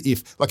 even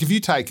if you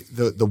take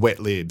the wet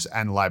Libs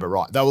and Labor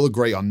right, they will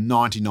agree on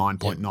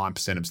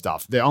 99.9% of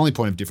stuff. The only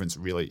point of difference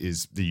really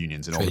is the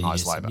unions and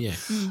organised labour. Yeah.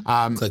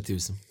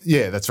 Collectivism.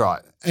 Yeah, that's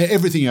right.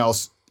 Everything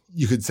else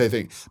you could say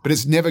things, but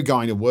it's never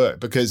going to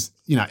work because,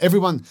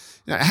 everyone,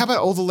 how about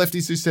all the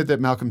lefties who said that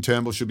Malcolm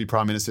Turnbull should be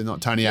Prime Minister,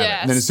 not Tony Abbott?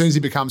 Yes. And then as soon as he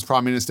becomes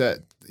Prime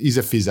Minister, he's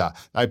a fizzer.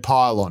 They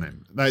pile on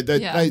him.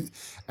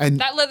 And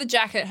that leather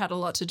jacket had a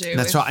lot to do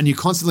that's with right. And you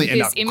constantly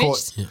end up image.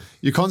 caught. Yeah.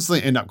 You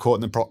constantly end up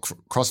caught in the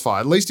crossfire.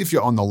 At least if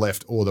you're on the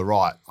left or the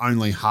right,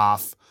 only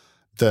half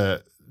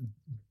the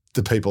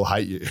people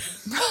hate you.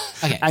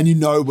 Okay. And you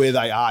know where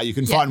they are. You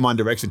can fight in one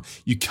direction.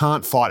 You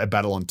can't fight a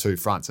battle on two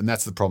fronts, and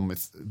that's the problem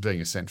with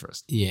being a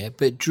centrist. Yeah,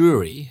 but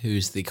Drury,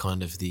 who's the Glenn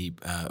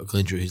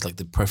Drury, who's like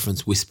the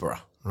preference whisperer,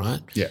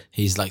 right? Yeah.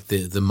 He's like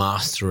the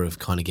master of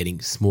kind of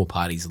getting small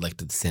parties elected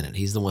to the Senate.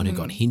 He's the one who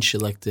got Hinch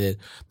elected.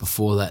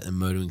 Before that, the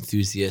motor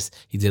enthusiast.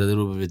 He did a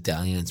little bit of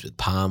dalliance with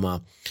Palmer.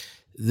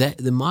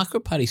 The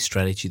micro-party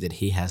strategy that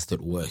he has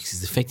that works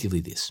is effectively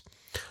this.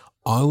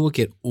 I will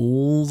get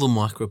all the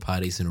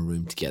micro-parties in a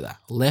room together,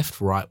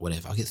 left, right,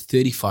 whatever. I'll get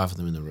 35 of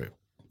them in the room,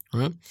 all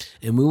right?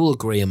 And we will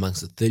agree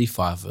amongst the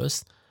 35 of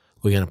us,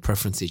 we're going to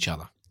preference each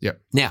other. Yep.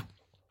 Now,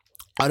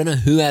 I don't know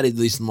who out of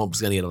these mobs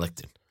is going to get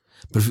elected,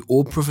 but if we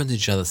all preference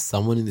each other,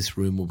 someone in this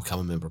room will become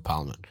a member of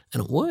parliament.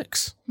 And it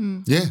works.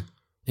 Yeah.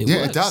 It yeah,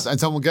 works. it does. And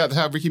someone will get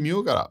how Ricky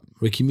Muir got up.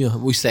 Ricky Muir,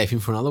 we save him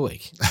for another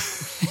week.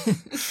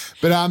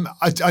 But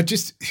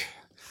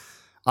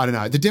I don't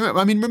know.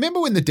 Remember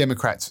when the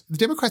Democrats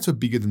were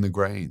bigger than the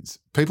Greens?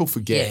 People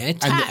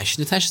forget. Yeah,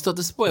 Natasha Stott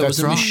Despoil. It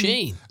was a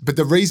machine. But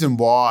the reason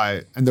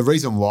why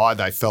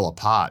they fell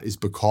apart is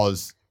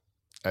because,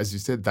 as you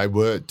said, they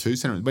were two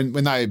senators.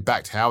 When they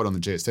backed Howard on the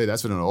GST,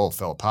 that's when it all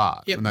fell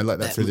apart. Yep. When they let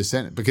that through the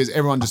Senate. Because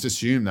everyone just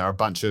assumed they were a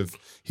bunch of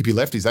hippie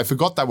lefties. They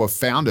forgot they were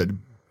founded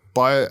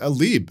by a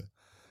Lib.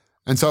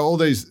 And so all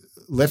these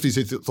lefties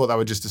who thought they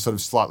were just a sort of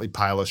slightly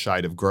paler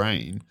shade of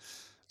green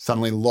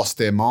suddenly lost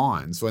their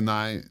minds when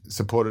they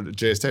supported a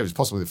GST. It was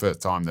possibly the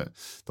first time that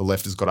the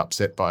left has got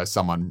upset by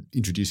someone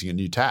introducing a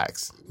new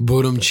tax.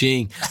 Budum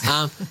ching.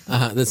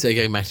 That's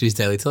going back to his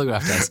Daily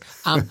Telegraph days.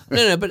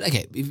 But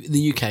okay,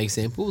 the UK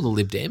example, the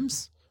Lib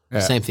Dems,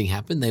 same thing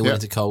happened. They went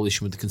into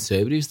coalition with the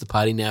Conservatives. The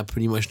party now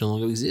pretty much no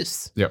longer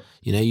exists. Yep.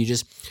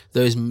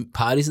 Those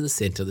parties at the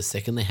centre, the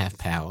second they have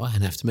power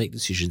and have to make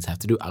decisions, have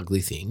to do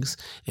ugly things,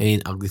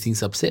 and ugly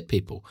things upset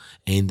people.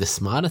 And the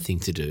smarter thing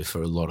to do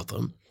for a lot of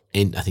them,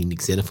 and I think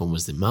Nick Xenophon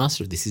was the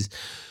master of this, is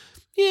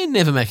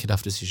never make a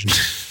tough decision.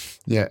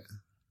 Yeah.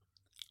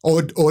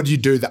 Or do you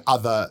do the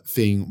other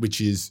thing, which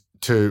is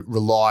to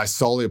rely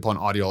solely upon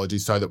ideology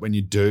so that when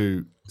you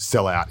do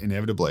sell out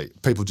inevitably,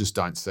 people just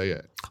don't see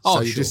it.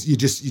 Oh, so you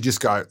just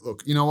go,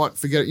 look, you know what,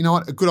 forget it. You know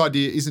what, a good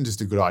idea isn't just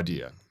a good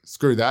idea.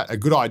 Screw that. A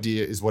good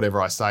idea is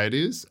whatever I say it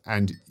is,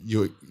 and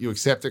you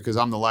accept it because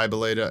I'm the Labor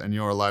leader and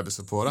you're a Labor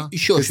supporter.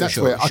 Sure. That's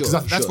where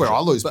I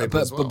lose people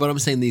as well. But I'm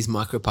saying these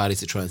micro parties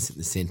that try and sit in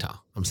the centre,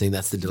 I'm saying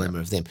that's the dilemma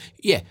of them.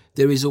 Yeah,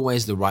 there is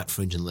always the right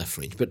fringe and left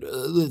fringe, but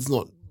let's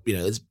not,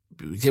 let's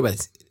think about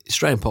this.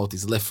 Australian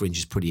politics, the left fringe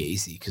is pretty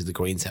easy because the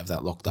Greens have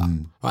that locked up,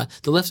 right?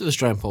 The left of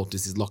Australian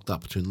politics is locked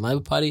up between the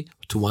Labor Party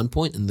to one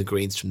point and the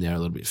Greens from there a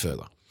little bit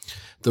further.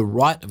 The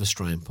right of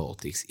Australian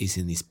politics is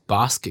in this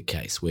basket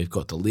case where you've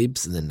got the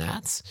Libs and the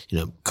Nats,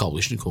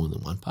 coalition, calling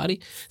them one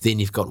party. Then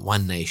you've got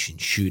One Nation,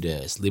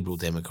 Shooters, Liberal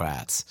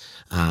Democrats,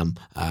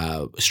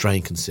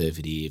 Australian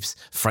Conservatives,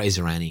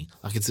 Fraser Anning.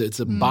 Like it's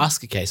a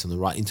basket case on the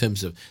right in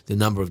terms of the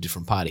number of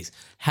different parties.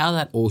 How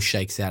that all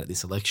shakes out at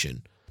this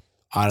election,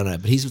 I don't know.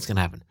 But here's what's going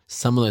to happen.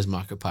 Some of those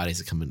micro parties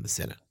are coming to the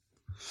Senate.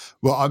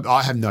 Well,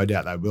 I have no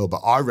doubt they will,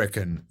 but I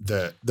reckon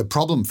the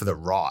problem for the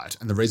right,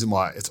 and the reason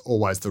why it's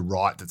always the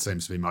right that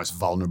seems to be most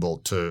vulnerable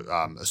to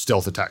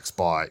stealth attacks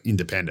by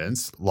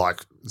independents,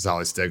 like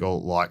Zali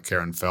Steggall, like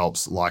Karen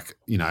Phelps, like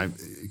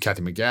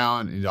Cathy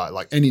McGowan,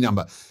 like any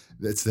number.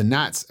 It's the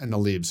Nats and the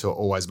Libs who are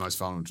always most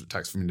vulnerable to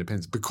attacks from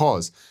independents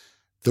because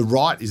the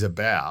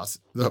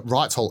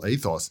right's whole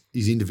ethos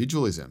is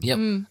individualism. Yep.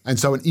 And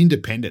so an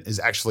independent is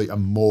actually a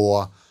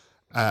more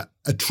a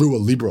truer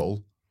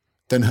liberal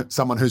than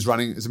someone who's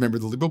running as a member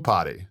of the Liberal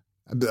Party.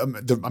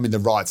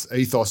 The right's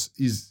ethos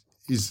is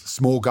is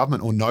small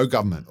government or no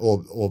government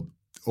or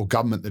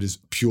government that is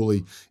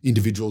purely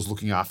individuals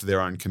looking after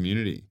their own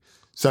community.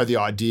 So the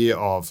idea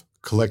of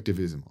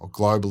collectivism or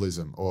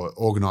globalism or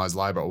organised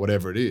labour or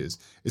whatever it is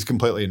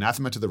completely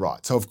anathema to the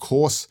right. So of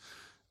course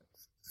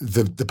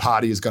the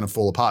party is going to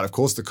fall apart. Of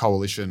course the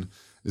coalition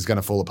is going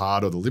to fall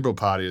apart, or the Liberal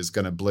Party is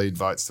going to bleed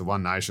votes to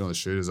One Nation or the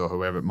Shooters or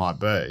whoever it might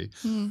be,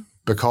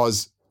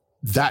 because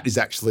that is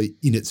actually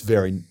in its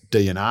very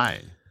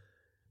DNA.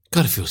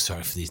 Got to feel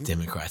sorry for these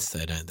Democrats,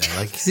 though, don't they?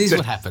 Like, 'cause here's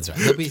what happens, right?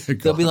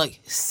 There'll be like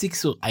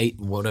 6 or 8,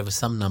 whatever,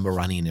 some number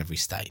running in every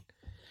state,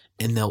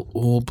 and they'll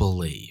all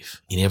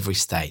believe in every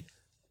state,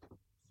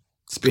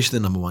 especially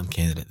the number one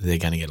candidate, that they're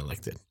going to get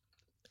elected.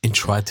 And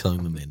try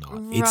telling them they're not.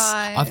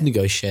 Right. I've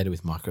negotiated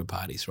with micro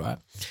parties, right?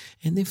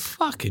 And they're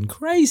fucking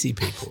crazy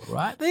people,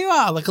 right? They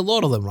are, like a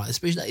lot of them, right?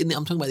 Especially, I'm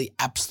talking about the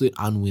absolute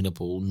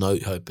unwinnable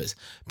note hopers,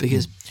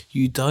 because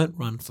you don't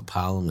run for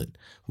parliament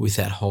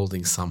without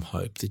holding some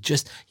hope that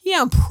just,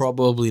 I'm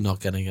probably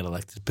not going to get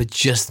elected, but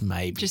just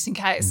maybe. Just in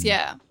case,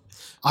 yeah.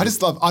 I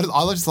just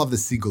love the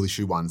single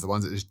issue ones, the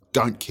ones that just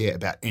don't care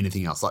about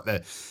anything else, like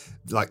the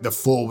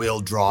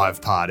 4-wheel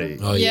drive party.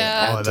 Oh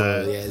Yeah.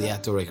 the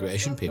outdoor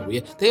recreation people.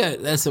 Yeah,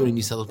 that's already in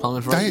New South Wales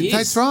Parliament for 8 years.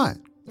 That's right.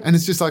 And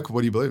it's just like,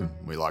 what do you believe in?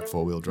 We like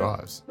 4-wheel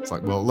drives. It's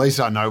like, well, at least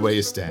I know where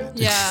you stand.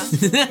 Yeah.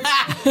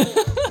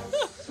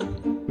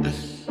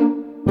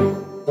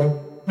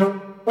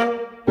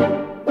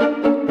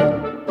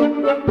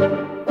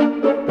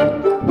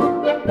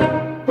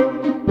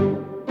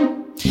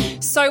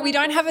 So we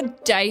don't have a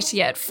date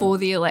yet for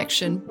the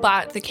election,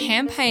 but the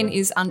campaign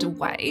is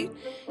underway.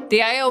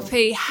 The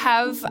ALP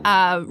have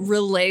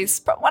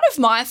released one of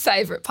my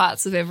favourite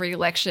parts of every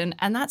election,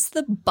 and that's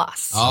the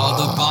bus.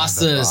 Oh, the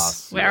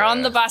buses. We're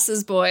on the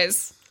buses,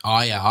 boys. Oh,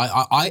 yeah.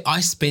 I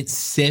spent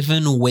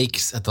 7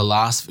 weeks at the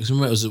last –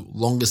 remember it was the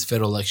longest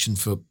federal election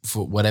for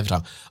whatever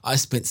time. I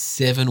spent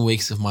 7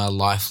 weeks of my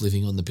life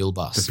living on the Bill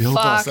bus. The Bill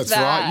bus, that's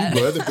that. right.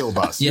 You were the Bill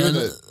bus. Yeah,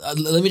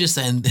 let me just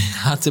say,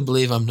 hard to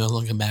believe I'm no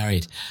longer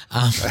married.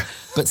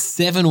 But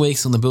 7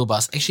 weeks on the Bill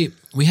bus. Actually,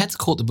 we had to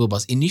call it the Bill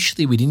bus.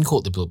 Initially, we didn't call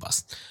it the Bill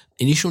bus.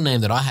 Initial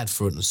name that I had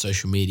for it on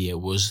social media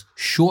was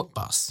Short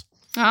Bus.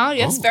 Oh,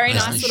 yes, very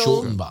nice. nice little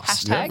Shortened bus.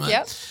 hashtag, Yeah, right.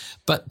 yep.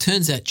 But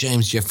turns out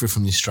James Jeffrey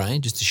from The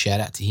Australian, just a shout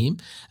out to him,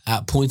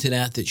 pointed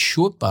out that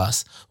Short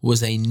Bus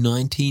was a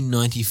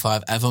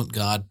 1995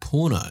 avant-garde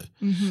porno.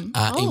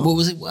 And what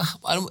was it?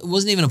 It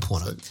wasn't even a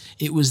porno.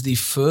 It was the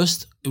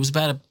first. It was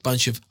about a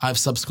bunch of. I've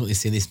subsequently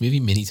seen this movie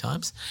many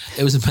times.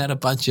 It was about a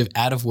bunch of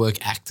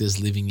out-of-work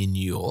actors living in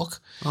New York.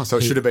 Oh, so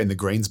it should have been the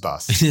Greens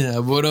bus. Yeah,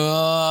 what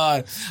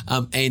on?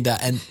 And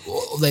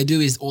all they do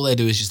is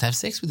just have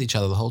sex with each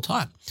other the whole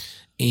time.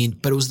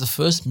 But it was the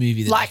first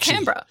movie that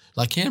Canberra.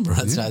 Like Canberra,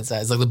 that's right. It's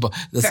like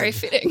Very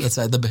fitting. That's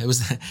right.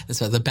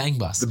 The bang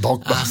bus, The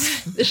bonk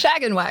bus. The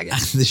Shaggin' Wagon.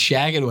 the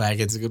Shaggin'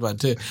 Wagon's a good one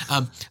too.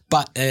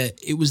 But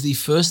it was the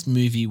first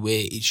movie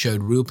where it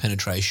showed real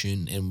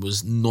penetration and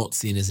was not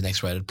seen as an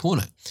X-rated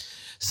porno.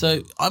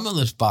 So I'm on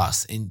this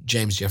bus and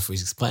James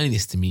Jeffrey's explaining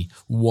this to me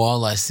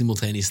while I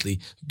simultaneously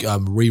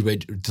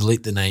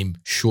delete the name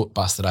Short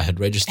Bus that I had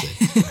registered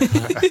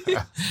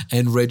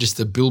and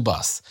register Bill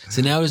Bus.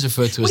 So now it's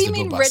referred to as the Bill Bus. What do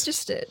you mean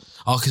registered?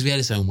 Oh, because we had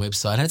its own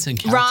website, had its own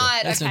character, Right,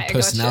 had its okay, own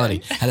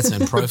personality, had its own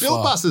profile. The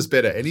Bill bus is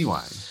better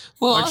anyway.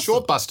 Well, like I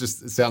Short bus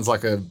just sounds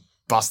like a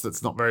bus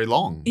that's not very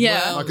long.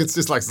 Yeah. Like it's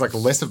just like a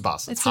lesser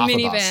bus. It's half a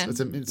a bus.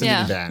 minivan. It's a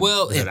Yeah. minivan.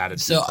 Well, with an yeah,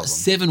 attitude so problem.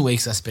 7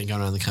 weeks I spent going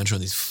around the country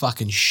on this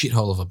fucking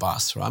shithole of a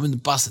bus, right? I mean, the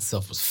bus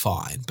itself was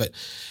fine, but,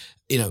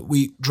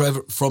 we drove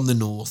it from the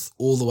north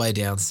all the way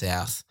down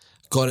south,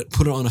 got it,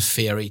 put it on a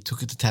ferry,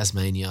 took it to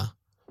Tasmania,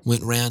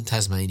 went round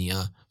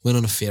Tasmania, went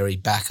on a ferry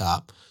back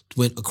up,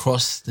 went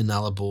across the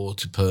Nullarbor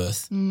to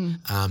Perth,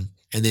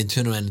 and then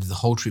turned around and did the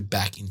whole trip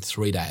back in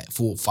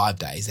 5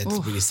 days. They had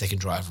to bring a second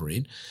driver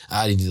in.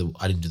 I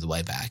didn't do the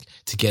way back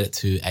to get it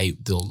to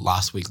the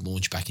last week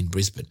launch back in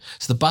Brisbane.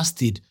 So the bus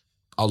did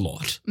a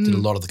lot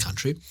of the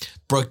country,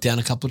 broke down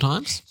a couple of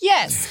times.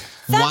 Yes.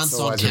 Once It's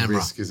on always a camera.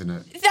 risk, isn't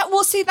it?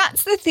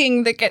 That's the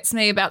thing that gets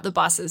me about the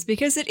buses,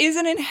 because it is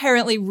an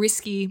inherently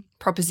risky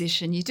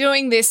proposition. You're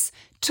doing this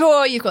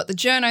tour, you've got the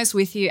journos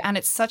with you, and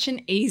it's such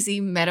an easy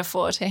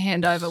metaphor to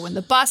hand over. When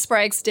the bus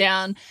breaks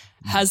down,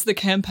 has the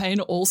campaign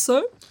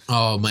also?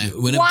 Oh, man.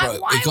 When Why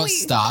it got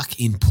stuck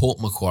in Port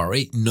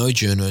Macquarie, no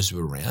journos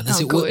were around. I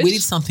said, good. we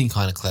did something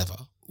kind of clever.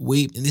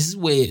 And this is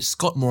where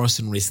Scott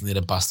Morrison recently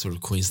had a bus tour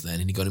of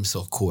Queensland and he got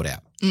himself caught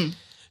out.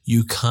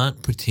 You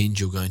can't pretend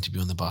you're going to be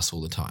on the bus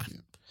all the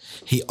time.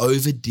 He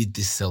overdid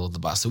this sell of the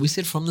bus. So we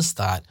said from the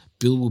start,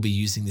 Bill will be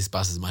using this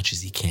bus as much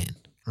as he can,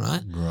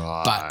 right?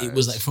 Right. But it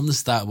was like from the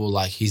start, we're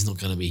like, he's not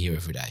going to be here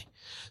every day.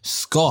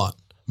 Scott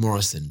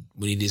Morrison,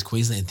 when he did his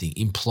Queensland thing,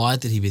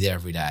 implied that he'd be there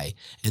every day.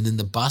 And then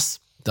the bus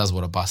does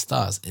what a bus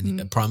does. And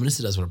a Prime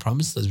Minister does what a Prime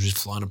Minister does, which is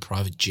fly on a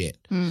private jet.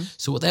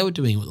 So what they were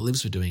doing, what the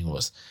Libs were doing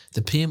was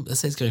the PM, let's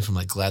say it's going from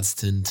like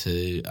Gladstone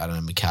to, I don't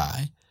know,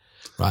 Mackay,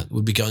 right,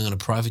 would be going on a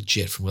private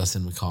jet from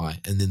Gladstone to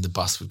Mackay, and then the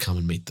bus would come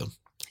and meet them.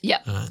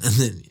 Yep. And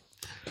then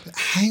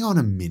Hang on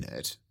a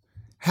minute.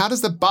 how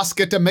does the bus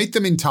get to meet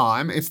them in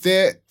time if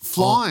they're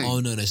flying? Oh,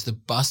 no. So the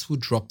bus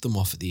would drop them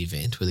off at the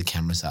event where the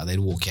cameras are. They'd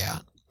walk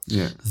out.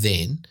 Yeah.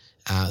 Then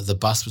the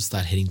bus would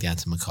start heading down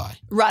to Mackay.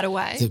 Right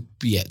away.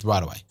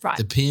 Right away. Right.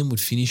 The PM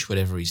would finish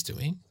whatever he's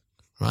doing,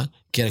 right?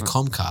 Get a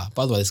comm car.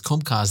 By the way, there's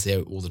comm cars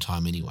there all the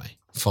time anyway,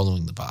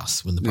 following the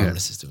bus when the Prime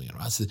Minister's doing it,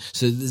 right?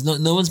 So there's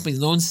no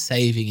one's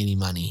saving any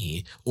money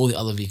here. All the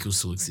other vehicles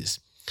still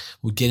exist.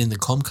 We'd get in the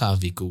comm car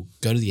vehicle,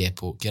 go to the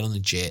airport, get on the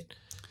jet,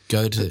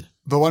 go to.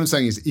 But what I'm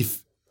saying is,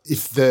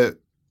 if the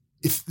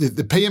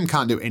PM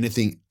can't do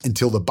anything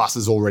until the bus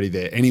is already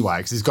there anyway,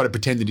 because he's got to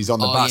pretend that he's on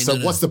the bus. Yeah,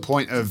 so what's the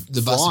point of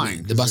the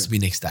flying? The bus would be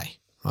next day,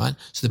 right?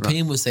 So the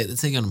PM would say,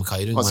 let's say go to Mackay,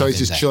 you're doing one So he's of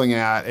just them day. chilling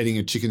out, eating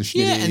a chicken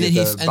schnitty and then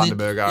at the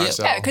Bundaberg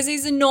RSL. Yeah, because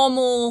he's a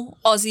normal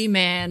Aussie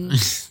man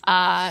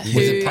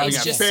Having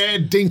a fair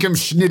dinkum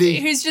schnitty.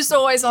 who's just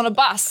always on a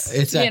bus.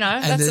 It's you know,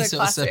 that's a so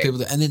classic.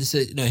 people and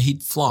then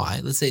he'd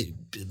fly. Let's say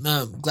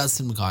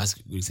Gladstone Mackay is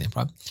a good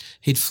example, right?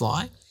 He'd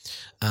fly.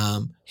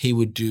 There'd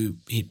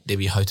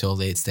be a hotel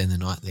there, he'd stay the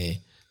night there,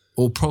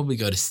 or probably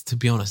go to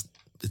be honest,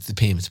 it's the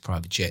PM, it's a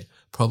private jet,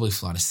 probably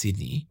fly to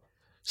Sydney,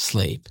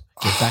 sleep,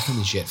 get back on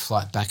the jet,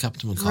 flight back up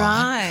to Mackay,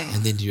 Right.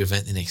 and then do your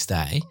event the next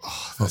day.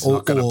 That's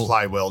not going to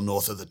play well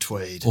north of the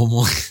Tweed. Or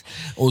more,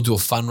 or do a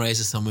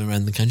fundraiser somewhere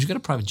around the country. You've got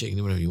a private jet, you can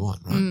do whatever you want,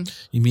 right?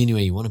 You can be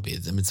anywhere you want to be.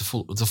 I mean, it's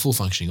a full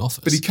functioning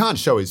office. But he can't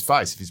show his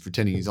face if he's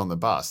pretending he's on the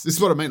bus. This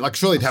is what I mean. Like,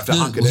 surely he'd have to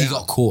hunker well, down. he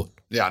got caught.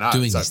 Yeah, I know.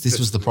 Doing So this. This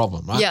was the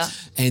problem, right? Yeah.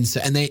 And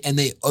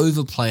they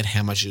overplayed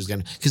how much it was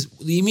going to, because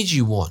the image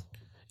you want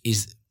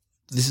is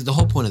the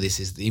whole point of this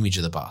is the image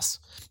of the bus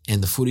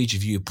and the footage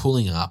of you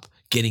pulling up,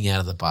 getting out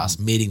of the bus,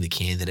 meeting the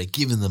candidate,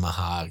 giving them a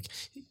hug.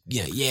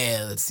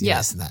 Let's do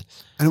this and that.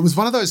 And it was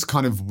one of those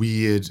kind of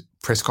weird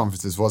press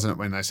conferences, wasn't it,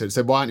 when they said,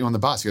 why aren't you on the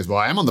bus? He goes, well,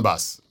 I am on the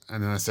bus.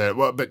 And then I said,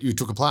 well, but you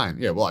took a plane.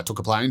 Yeah, well, I took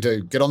a plane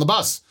to get on the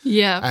bus.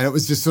 Yeah. And it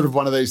was just sort of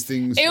one of those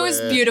things. It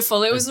was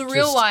beautiful. It was a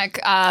real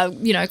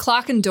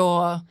Clark and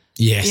Dorr,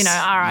 Yes.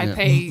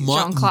 R.I.P. Yeah.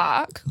 John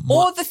Clark,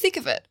 or the thick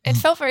of it. It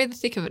felt very the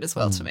thick of it as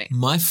well to me.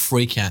 My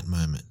freak out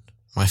moment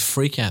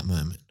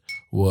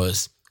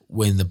was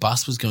when the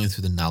bus was going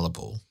through the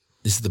Nullarbor.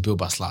 This is the Bill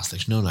bus last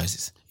section. No one knows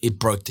this. It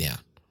broke down.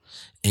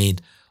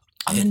 And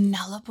On the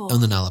Nullarbor. on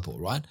the Nullarbor,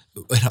 right?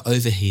 It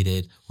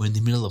overheated. We're in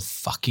the middle of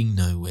fucking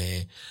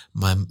nowhere.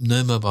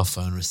 No mobile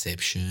phone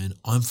reception.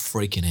 I'm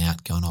freaking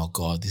out, going, oh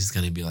God, this is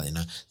going to be like,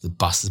 the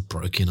bus is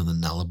broken on the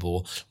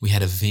Nullarbor. We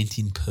had a event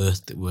in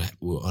Perth that we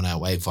were on our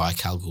way via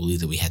Kalgoorlie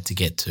that we had to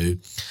get to.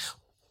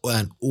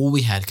 And all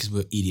we had, because we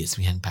were idiots,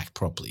 we hadn't packed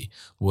properly,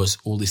 was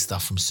all this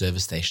stuff from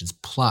service stations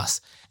plus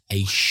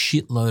a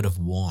shitload of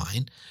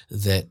wine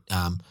that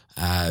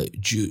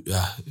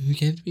who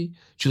gave it to me?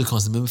 Julie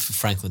Collins, the member for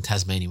Franklin,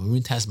 Tasmania. When we were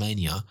in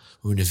Tasmania,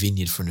 we were in a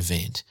vineyard for an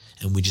event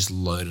and we just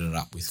loaded it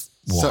up with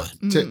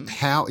wine. So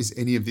how is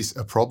any of this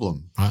a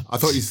problem? Right. I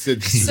thought you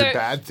said this is a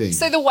bad thing.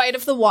 So the weight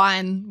of the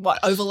wine,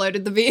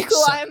 overloaded the vehicle,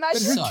 I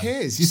imagine? But who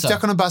cares? You're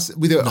stuck on a bus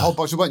with a whole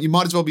bunch of wine. You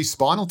might as well be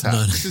Spinal Tap.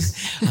 No. This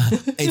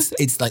is-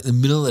 It's like the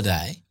middle of the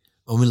day,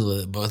 or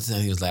but I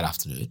think it was late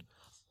afternoon.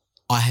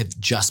 I have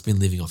just been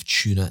living off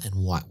tuna and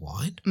white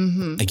wine.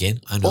 Mm-hmm. Again,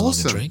 I no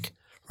longer drink,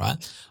 right?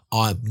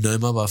 I have no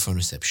mobile phone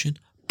reception,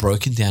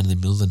 broken down in the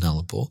middle of the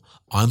Nullarbor.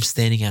 I'm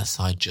standing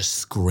outside just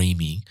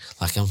screaming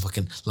like I'm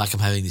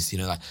having this,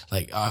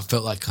 like I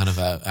felt like kind of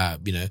a,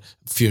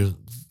 fear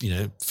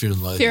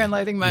and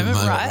loathing moment,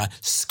 right?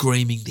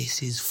 Screaming,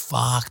 this is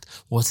fucked.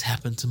 What's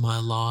happened to my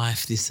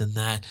life? This and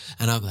that.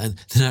 And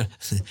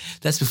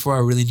that's before I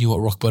really knew what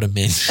rock bottom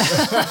meant. This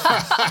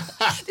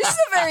is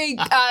a very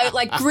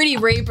gritty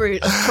reboot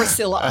of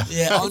Priscilla.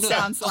 Yeah, it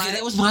sounds like. Okay,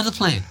 that was my other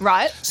plan.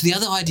 Right. So the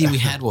other idea we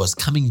had was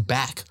coming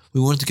back.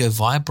 We wanted to go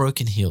via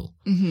Broken Hill,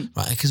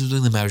 right? Because we're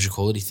doing the marriage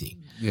equality thing.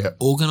 Yeah.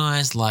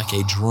 Organize like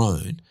a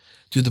drone,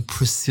 do the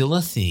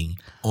Priscilla thing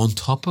on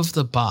top of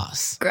the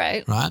bus.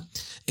 Great. Right?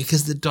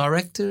 Because the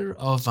director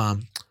of, not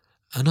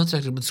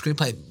director, but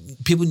screenplay,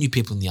 people knew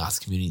people in the arts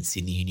community in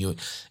Sydney who knew it.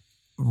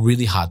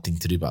 Really hard thing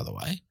to do, by the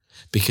way,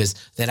 because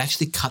they'd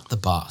actually cut the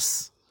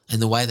bus.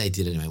 And the way they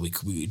did it, anyway,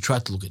 we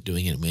tried to look at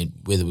doing it,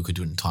 whether we could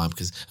do it in time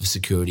because of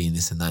security and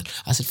this and that.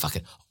 I said, fuck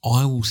it,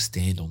 I will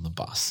stand on the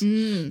bus,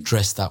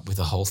 dressed up with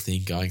the whole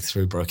thing going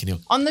through Broken Hill.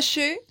 On the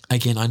shoe?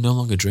 Again, I no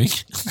longer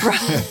drink.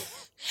 Right.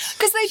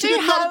 Because they do Should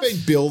it not have... have been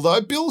Bill,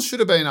 though? Bill should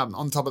have been up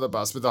on top of the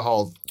bus with the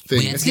whole thing.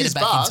 We had to It's get his it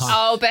back in bus. time.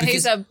 Oh, but Because-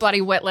 he's a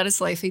bloody wet lettuce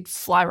leaf. He'd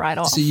fly right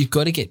off. So you've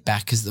got to get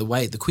back because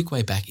the quick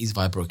way back is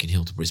via Broken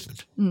Hill to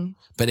Brisbane.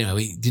 But anyway,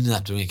 we didn't end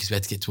up doing it because we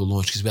had to get to a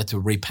launch because we had to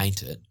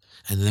repaint it.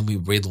 And then we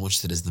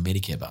relaunched it as the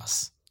Medicare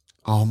bus.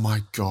 Oh,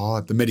 my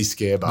God. The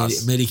Mediscare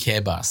bus.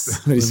 Medicare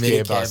bus.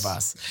 Medicare The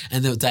bus.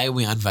 And the day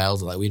we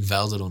unveiled it, we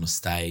unveiled it on a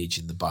stage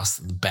in the bus,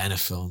 and the banner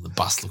fell, and the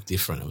bus looked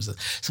different. It was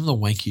some of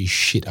the wankiest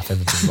shit I've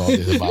ever been involved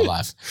with in my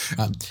life.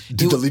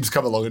 Did the Libs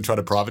come along and try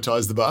to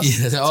privatise the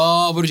bus?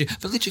 Yeah, what did you?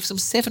 But literally, because I'm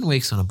 7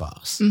 weeks on a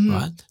bus,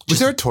 right? Was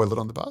there a toilet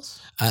on the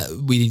bus?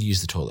 We didn't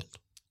use the toilet.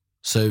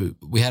 So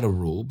we had a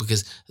rule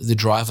because the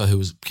driver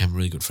who became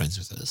really good friends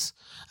with us,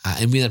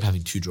 and we ended up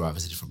having 2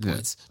 drivers at different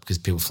points because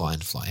people fly in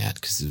and fly out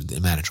because of the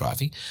amount of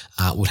driving,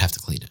 would have to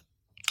clean it.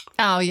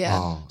 Oh, yeah.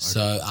 Oh, okay.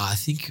 So I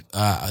think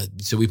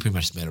so we pretty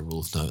much made a rule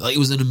of no. Like it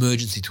was an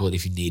emergency toilet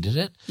if you needed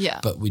it. Yeah.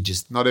 But we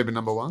just Not even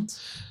number ones?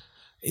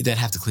 they'd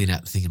have to clean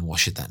out the thing and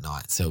wash it that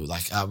night. So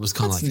like it was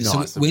kind of like That's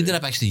nice so of we you. ended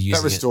up actually That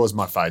using it. restores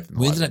my faith. In the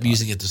We ended Labour up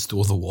using it to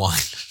store the wine.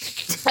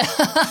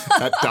 Party.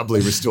 That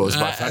doubly restores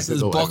my faith. So in there's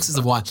the Labour boxes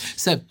of wine.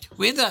 So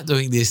we ended up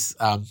doing this.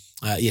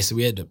 So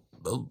we had a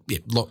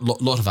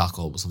lot of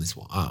alcohol was on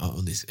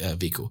this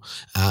vehicle,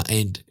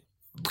 and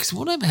because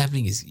what ended up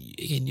happening is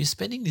again you're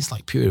spending this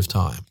like period of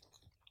time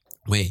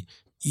where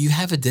you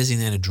have a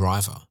designated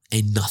driver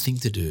and nothing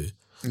to do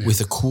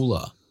with a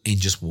cooler and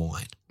just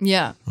wine,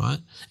 Yeah. right?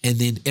 And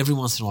then every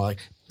once in a while, like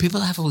people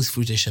have all this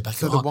footage they show back.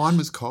 So the wine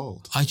was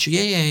cold.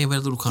 Yeah. We had a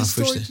little kind The of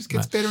fridge story there. just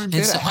gets right. better and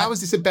better. so How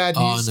is this a bad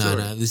news story?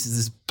 No. This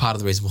is part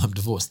of the reason why I'm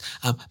divorced.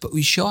 But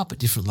we show up at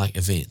different like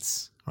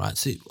events, right?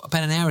 So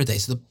about an hour a day.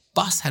 So the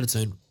bus had its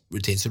own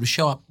routine. So we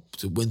show up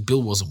when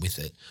Bill wasn't with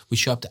it. We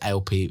show up to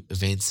ALP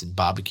events and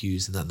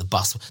barbecues, and then the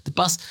bus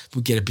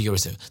would get a bigger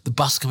reserve. The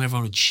bus would come,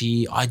 everyone would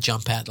cheer. I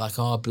jump out like,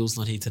 oh, Bill's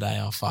not here today.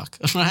 Oh fuck,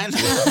 right?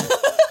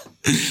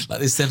 Like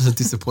this sense of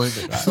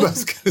disappointment, right?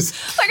 Like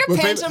a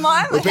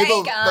pantomime. Were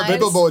people, Hey, guys. were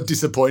people more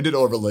disappointed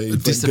or relieved when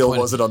Bill Disappointed.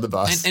 wasn't on the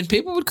bus? And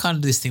people would kind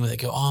of do this thing where they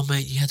go, oh,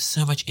 mate, you had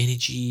so much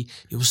energy.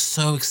 It was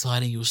so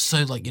exciting. You were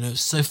so like,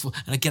 so full.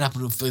 And I get up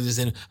and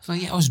further and I was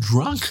like, yeah, I was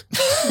drunk.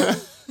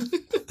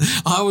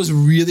 I was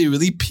really,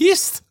 really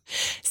pissed.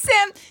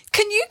 Sam,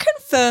 can you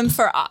confirm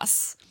for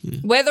us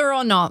whether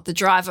or not the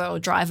driver or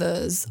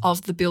drivers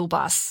of the Bill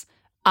bus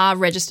are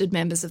registered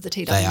members of the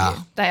TW? They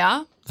are. They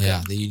are? They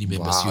are. The union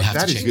members. Wow, You have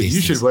that to is check good. these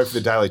You should things. work for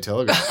the Daily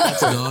Telegraph.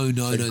 That's No, they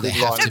good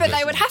have line. to No, but be.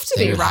 they would have to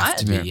They be, would right? have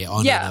to be, yeah.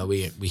 Oh, Yeah. no,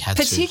 we had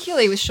to.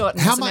 Particularly with Shorten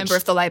How as a much- member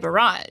of the Labor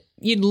Right.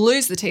 You'd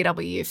lose the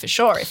TWU for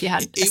sure if you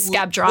had a It would-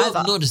 scab driver.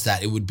 Well, not just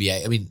that. It would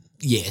be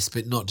yes,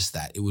 but not just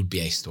that. It would be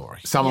a story.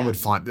 Someone would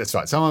find that's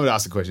right. Someone would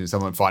ask the question.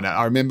 Someone would find out.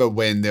 I remember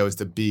when there was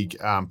the big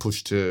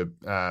push to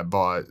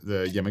by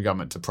the Yemen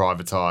government to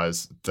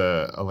privatise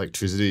the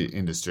electricity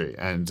industry,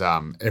 and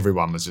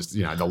everyone was just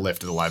the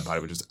left of the Labor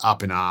Party were just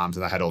up in arms,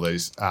 and they had all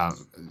these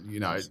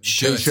Shirts,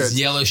 t-shirts,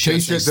 yellow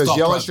shirts, t-shirts, saying, those "Stop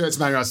yellow private." shirts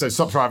made around. So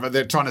stop private.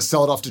 They're trying to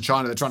sell it off to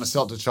China. They're trying to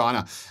sell it to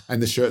China,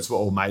 and the shirts were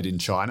all made in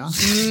China.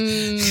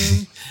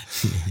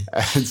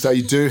 And so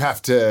you do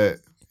have to.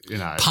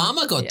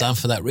 Palmer got done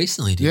for that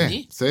recently, didn't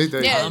he? See,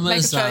 Yeah, make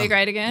Australia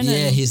great again. Yeah,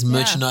 and- his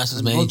merchandise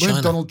was made in Weren't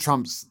China. Donald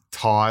Trump's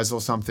ties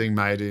or something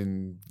made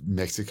in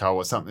Mexico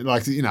or something?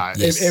 Like,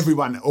 Yes.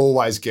 everyone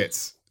always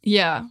gets,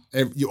 Yeah.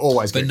 you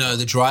always But get. no,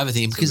 the driver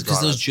thing, because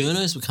driver. those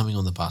journos were coming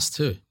on the bus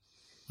too,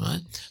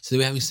 right? So they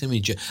were having so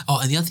many.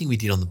 And the other thing we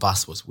did on the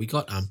bus was we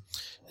got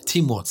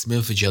Tim Watts,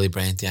 member for Jelly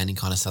Brand down in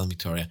kind of Southern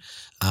Victoria,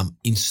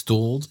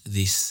 installed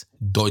this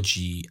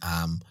dodgy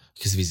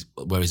because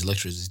of where his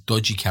lecturer is, this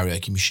dodgy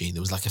karaoke machine. There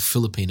was like a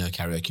Filipino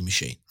karaoke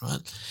machine, right?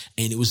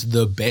 And it was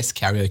the best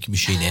karaoke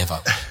machine ever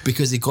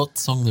because it got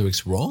song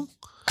lyrics wrong.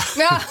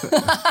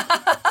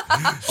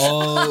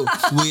 Oh,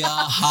 we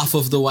are half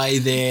of the way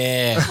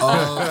there.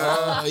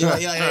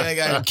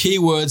 Yeah.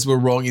 Keywords were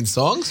wrong in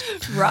songs.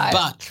 Right.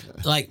 But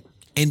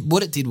and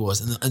what it did was,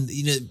 and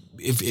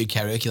if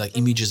karaoke, like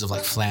images of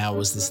like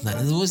flowers, this and that,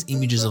 and there was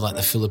images of like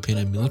the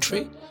Filipino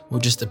military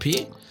would just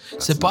appear.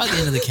 So by the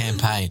end of the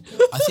campaign,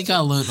 I think I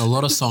learned a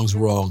lot of songs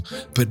wrong,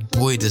 but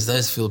boy, does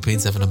those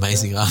Philippines have an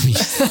amazing army.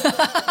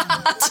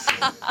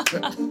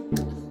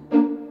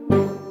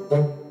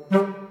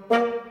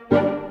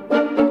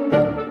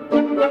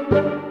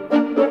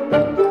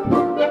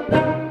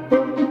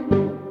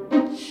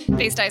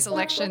 These days,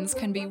 elections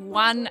can be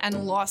won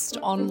and lost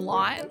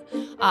online,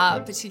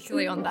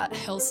 particularly on that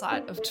hell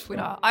site of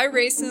Twitter. I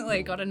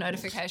recently got a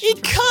notification. It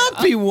from can't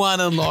Twitter. be won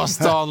and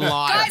lost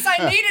online. Guys,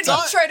 I need an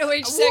intro to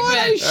each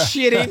What a segment.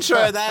 shit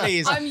intro that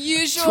is. I'm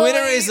usually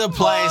Twitter is a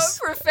place.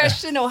 more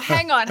professional.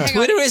 Hang on.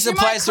 Twitter is To a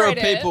my place where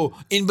credit- people,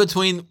 in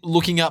between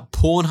looking up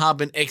Pornhub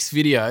and X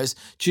videos,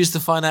 choose to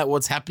find out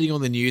what's happening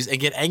on the news and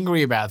get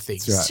angry about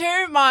things. That's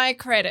right. To my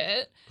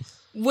credit,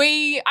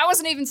 I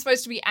wasn't even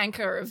supposed to be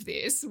anchor of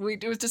this.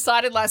 It was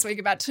decided last week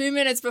about 2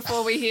 minutes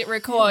before we hit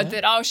record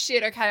that, oh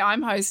shit, okay,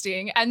 I'm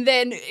hosting. And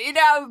then in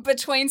our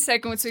between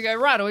segments, we go,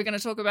 right, are we going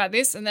to talk about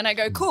this? And then I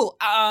go, cool.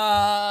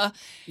 Yeah,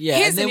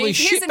 Here's and then an, we here's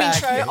shit an back.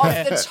 intro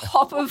off the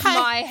top of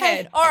my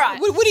head. All right.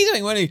 What are you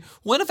doing?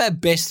 One of our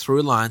best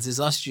through lines is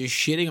us just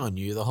shitting on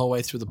you the whole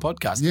way through the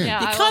podcast. Yeah.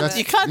 Yeah, you I can't, love you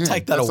it. can't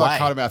take that that's away. like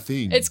kind of our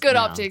thing. It's good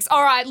now. optics.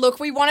 All right, look,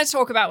 we want to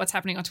talk about what's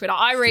happening on Twitter.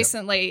 I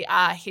recently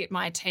hit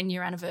my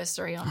 10-year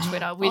anniversary on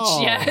Twitter, which,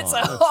 it's a that's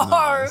nice.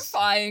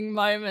 horrifying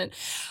moment.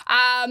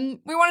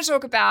 We want to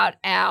talk about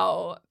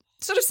our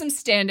sort of some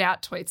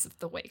standout tweets of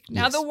the week.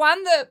 Now, Yes.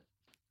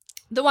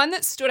 the one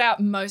that stood out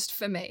most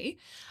for me,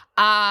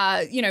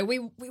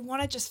 we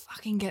want to just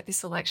fucking get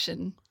this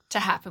election to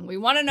happen. We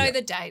want to know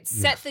the date.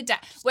 Set the date.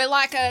 We're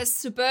like a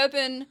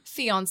suburban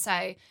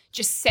fiance.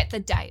 Just set the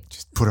date.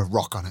 Just put a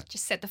rock on it.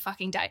 Just set the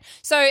fucking date.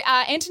 So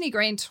Anthony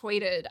Green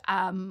tweeted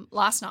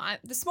last night,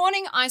 "This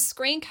morning I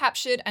screen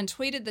captured and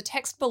tweeted the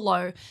text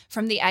below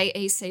from the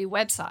AEC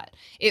website.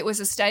 It was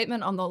a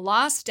statement on the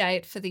last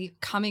date for the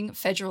coming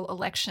federal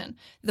election.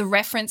 The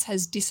reference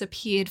has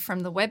disappeared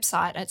from the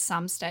website at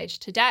some stage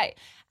today."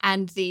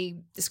 And the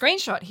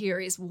screenshot here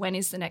is, when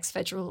is the next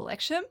federal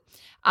election?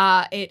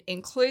 It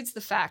includes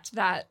the fact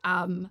that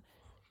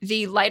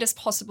the latest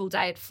possible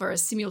date for a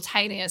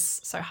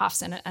simultaneous, so half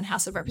Senate and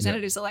House of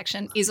Representatives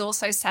election, is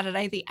also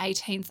Saturday, the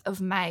 18th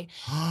of May.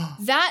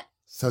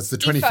 So it's the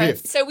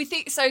 25th. So we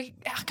think,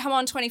 come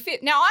on,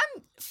 25th. Now,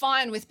 I'm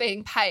fine with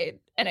being paid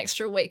an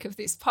extra week of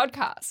this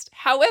podcast.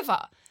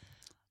 However,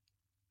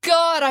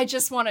 God, I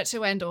just want it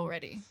to end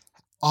already.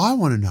 I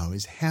want to know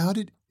is, how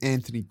did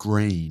Anthony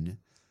Green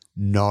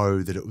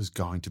know that it was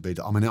going to be?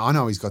 I mean, I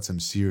know he's got some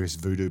serious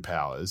voodoo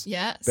powers.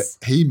 Yes. But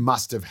he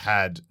must have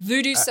had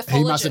voodoo cephalologist.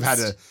 He must have had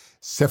a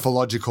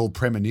cephalogical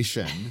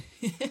premonition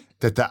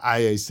that the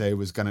AEC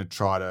was going to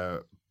try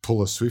to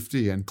pull a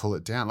Swiftie and pull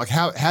it down. Like,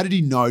 how did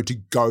he know to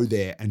go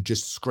there and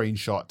just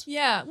screenshot?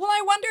 Yeah. Well,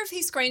 I wonder if he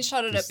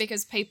screenshotted it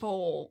because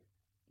people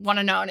want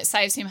to know and it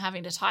saves him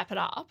having to type it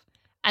up.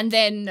 And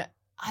then,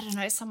 I don't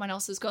know, someone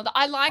else has gone.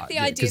 I like the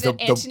idea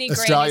that Anthony Green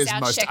Australia's is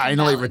out most checking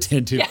anally balance.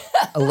 retentive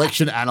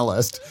election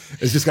analyst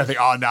is just going to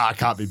think, oh, no, I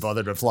can't be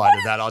bothered replying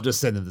to that. I'll just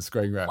send them the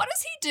screen grab. What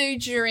does he do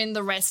during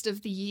the rest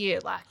of the year?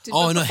 Like, he's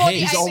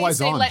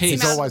always on.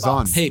 He's always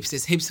on.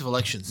 There's heaps of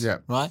elections,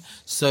 right?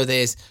 So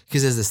because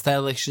there's the state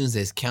elections,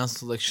 there's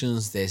council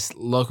elections, there's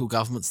local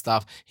government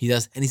stuff.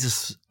 He's an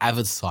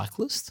avid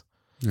cyclist.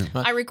 Yeah.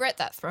 I regret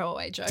that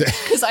throwaway joke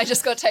because I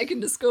just got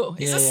taken to school.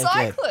 He's a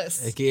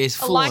cyclist.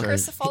 He's a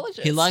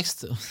lycrocephalologist. He likes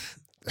to.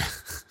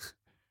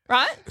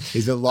 Right?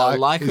 He's a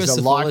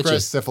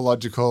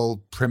lycrocephalogical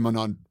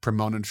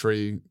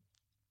premonitory.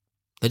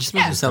 They just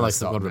make him sound like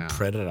some kind of a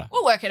predator.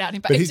 We'll work it out.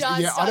 But it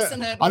does,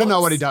 doesn't it? I don't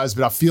know what he does,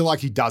 but I feel like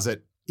he does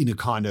it in a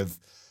kind of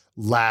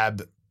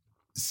lab,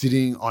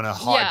 sitting on a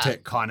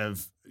high-tech kind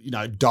of,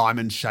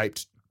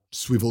 diamond-shaped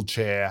swivel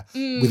chair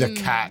with a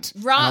cat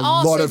and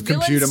a lot of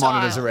computer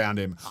monitors around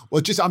him.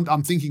 Well,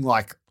 I'm thinking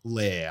like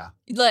Lair.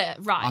 Lair,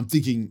 right. I'm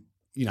thinking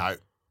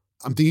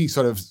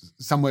sort of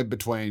somewhere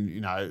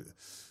between,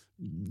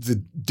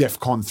 the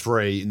DEFCON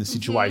 3 in the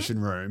Situation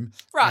Room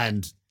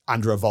and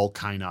under a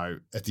volcano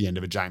at the end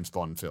of a James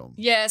Bond film.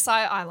 Yes,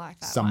 I like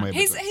that Somewhere one.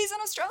 He's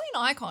an Australian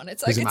icon.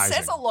 It's like, it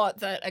says a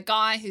lot that a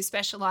guy who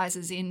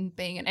specialises in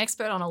being an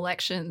expert on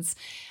elections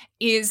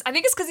is, I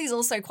think it's because he's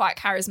also quite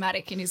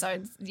charismatic in his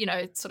own,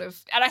 sort of,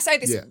 and I say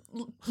this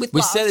with We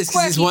love, said this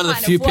because he's one of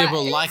the few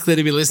people likely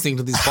to be listening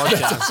to this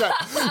podcast. Right.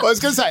 Well, I was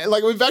going to say,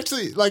 like, we've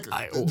actually, like,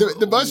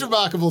 the most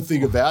remarkable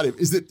thing about him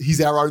is that he's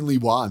our only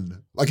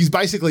one. Like, he's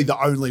basically the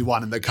only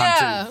one in the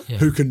country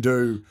who can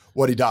do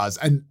what he does.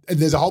 And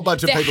there's a whole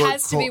bunch of people. There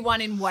has to be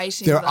one in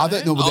waiting. There are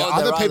other people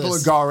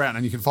others. who go around,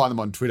 and you can find them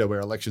on Twitter,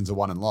 where elections are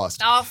won and lost.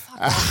 Oh,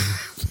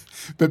 fuck.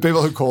 But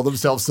people who call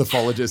themselves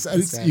cephalogists,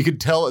 and you can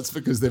tell it's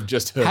because they've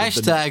just heard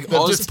Hashtag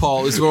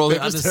Ozpoll is where all the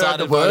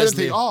undecided voters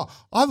live. Oh,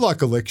 I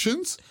like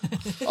elections.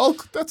 Oh,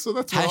 that's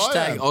what I am.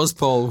 Hashtag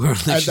Ozpoll where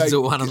elections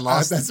are won and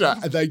lost. That's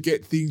right. And they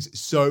get things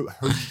so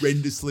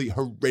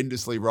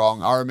horrendously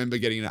wrong. I remember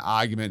getting in an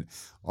argument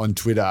on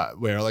Twitter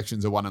where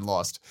elections are won and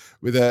lost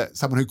with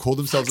someone who called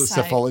themselves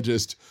a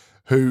cephalogist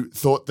who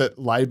thought that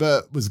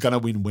Labor was going to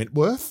win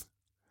Wentworth.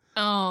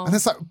 Oh. And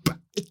it's like,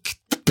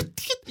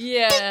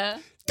 yeah.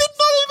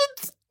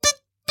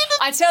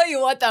 I tell you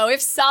what, though, if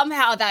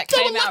somehow that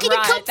came out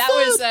right,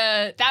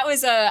 that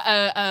was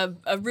a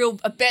real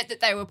bet that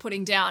they were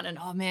putting down. And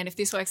oh man, if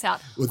this works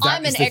out,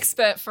 I'm an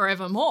expert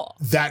forevermore.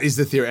 That is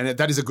the theory, and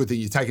that is a good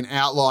thing. You take an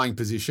outlying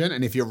position,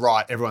 and if you're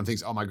right, everyone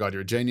thinks, "Oh my god,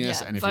 you're a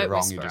genius," and if you're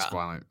wrong, you just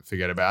won't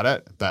forget about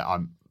it. But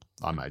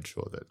I made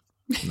sure that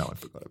no one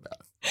forgot about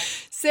it.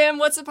 Sam,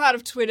 what's a part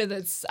of Twitter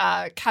that's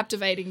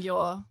captivating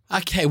your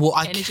Okay, well,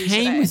 I energy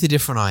came today? with a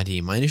different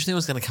idea. My initial thing I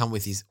was going to come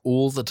with is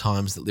all the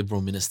times that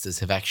Liberal ministers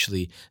have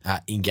actually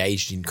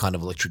engaged in kind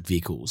of electric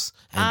vehicles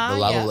and the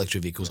love of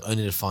electric vehicles,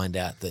 only to find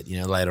out that,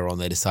 later on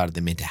they decided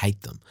they meant to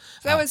hate them.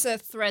 That was a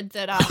thread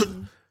that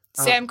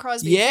Sam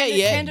Crosby,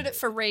 candidate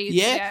for Reid.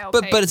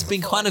 But it's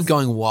been kind of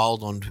going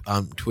wild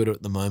on Twitter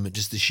at the moment,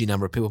 just the sheer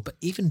number of people. But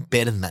even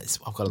better than that,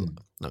 I've got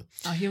no.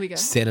 Oh, here we go.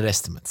 Senate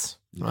estimates,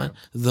 right?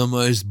 The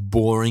most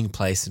boring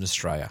place in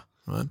Australia,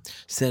 right?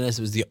 Senate estimates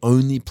was the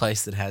only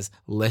place that has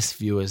less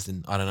viewers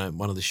than, I don't know,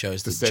 one of the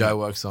shows that Joe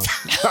works on.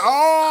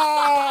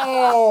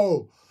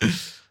 Oh!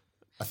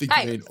 I think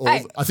you mean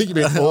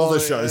all the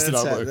shows that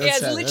I work on. Yeah,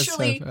 it's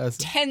literally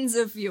tens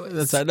of viewers.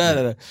 That's right.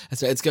 No.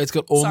 That's right. It's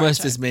got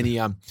almost as many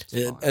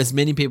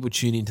people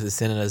tune into the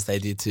Senate as they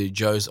did to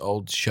Joe's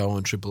old show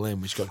on Triple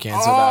M, which got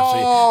cancelled after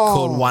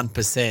called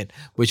 1%,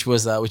 which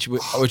was I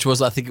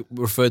think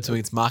referred to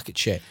its market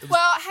share.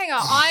 Well, hang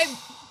on.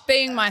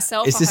 being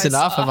myself Is this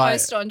enough? a Have I-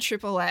 host on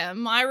Triple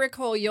M, I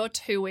recall your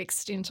 2-week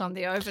stint on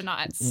the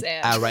overnight,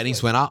 Sam. Our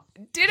ratings went up.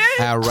 Did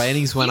it? Our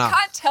ratings went you up.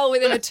 can't tell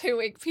within a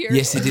 2-week period.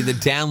 Yes, it did. The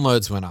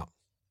downloads went up.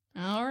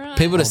 All right.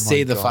 People to Oh my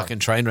see the God. fucking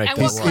train wreck. And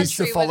people. what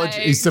country were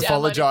they He's downloading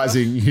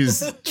apologizing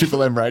his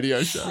Triple M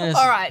radio show.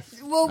 All right.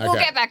 We'll Okay.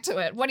 get back to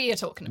it. What are you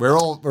talking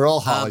about? We're all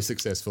highly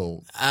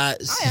successful. Yeah,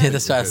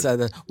 that's right. So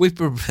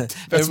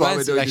That's why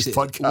we're doing this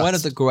podcast. One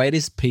of the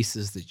greatest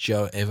pieces that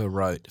Joe ever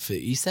wrote. You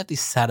used to have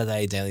this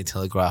Saturday Daily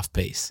Telegraph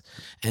piece,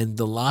 and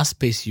the last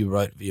piece you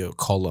wrote for your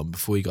column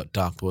before you got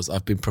dumped was,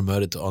 "I've been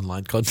promoted to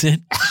online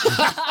content."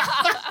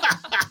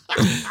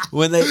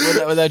 when they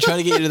were trying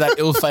to get you to that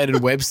ill-fated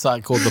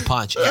website called The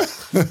Punch.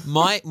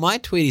 My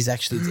tweet is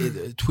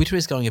actually, Twitter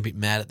is going a bit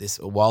mad at this,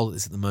 or wild at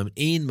this at the moment.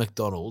 Ian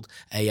MacDonald,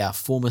 a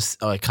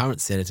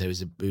current senator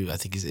who I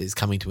think is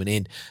coming to an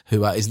end,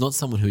 who is not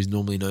someone who is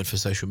normally known for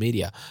social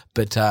media,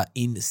 but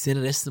in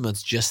Senate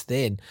estimates just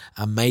then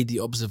made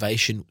the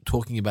observation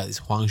talking about this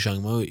Huang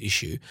Zhangmo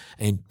issue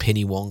and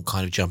Penny Wong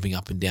kind of jumping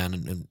up and down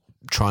and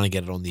trying to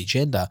get it on the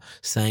agenda,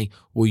 saying,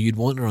 well, you'd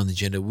want it on the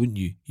agenda, wouldn't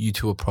you? You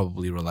two are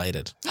probably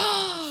related.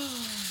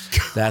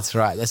 That's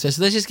right. Let's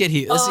just get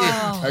here. Let's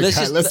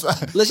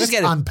just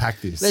get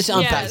unpack this. Let's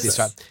unpack Yes. this,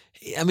 right?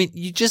 I mean,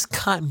 you just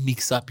can't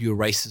mix up your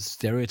racist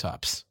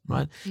stereotypes,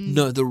 right?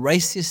 No, the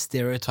racist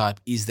stereotype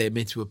is they're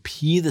meant to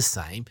appear the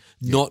same,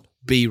 not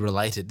be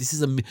related. This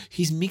is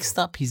he's mixed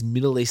up his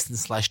Middle Eastern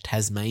 /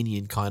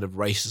 Tasmanian kind of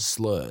racist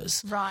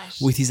slurs Right.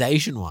 with his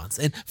Asian ones,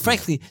 and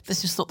frankly,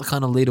 that's just not the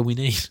kind of leader we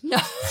need. No.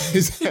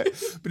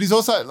 But he's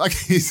also like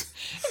These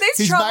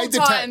he's troubled made the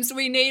times,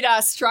 we need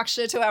our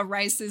structure to our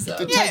racism.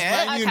 The Okay,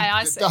 Tasmanian,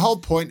 I see. the whole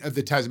point of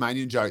the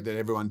Tasmanian joke that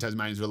everyone in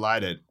Tasmania is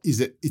related is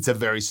that it's a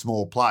very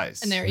small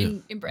place. and they're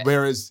inbred,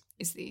 Whereas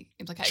is the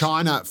implication.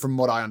 China, from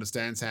what I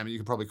understand, Sam, and you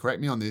can probably correct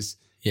me on this,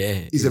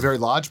 Yeah, is a very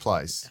large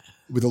place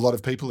with a lot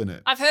of people in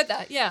it. I've heard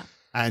that, yeah.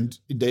 And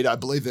indeed, I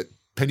believe that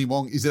Penny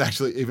Wong isn't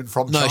actually even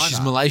from No, China.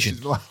 she's Malaysian.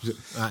 She's Malaysian.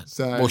 right.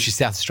 So, well, she's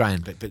South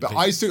Australian, but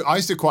I used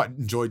to quite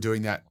enjoy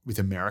doing that with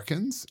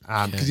Americans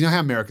because you know how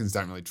Americans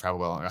don't really travel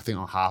well. I think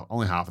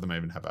only half of them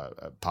even have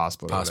a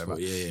passport. Or whatever.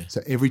 yeah.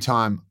 So every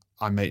time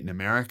I meet an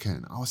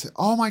American, I would say,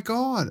 "Oh my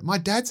God, my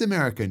dad's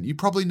American. You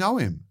probably know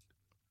him."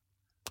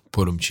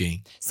 Put them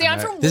ching. See, I'm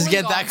from Does it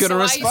get Wollongong, that good a so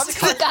response? I used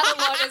to get that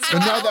a lot as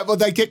But well.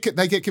 no,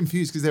 they get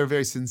confused because they're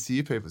very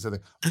sincere people. So they,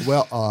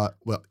 well,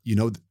 you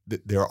know,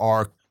 there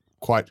are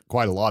quite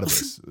a lot of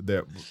us.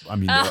 There are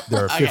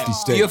 50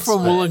 states. You're from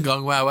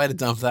Wollongong. Wow, way to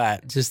dump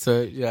that. Just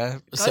to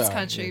God's sorry.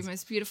 country, Yes.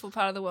 most beautiful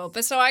part of the world.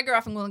 But so I grew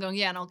up in Wollongong,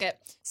 and I'll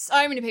get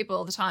so many people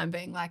all the time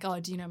being like, "Oh,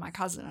 do you know my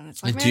cousin?" And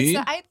it's like, man, Do it's you?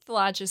 the 8th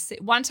largest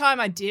city. One time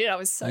I did, I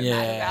was so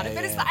mad about it,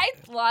 but it's the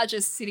Yeah. 8th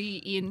largest city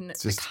in the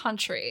just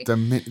country.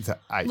 the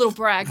eighth. Little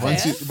brag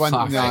Once there. you, one,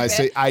 Fuck. no, I Brag see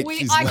there.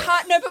 eighth. I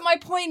can't. No, but my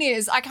point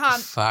is, I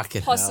can't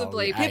Fucking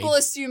possibly. hell, People hey.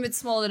 assume it's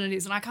smaller than it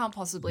is, and I can't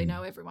possibly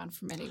know everyone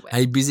from anywhere. Are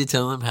you busy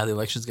telling them how the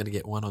election's going to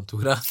get won on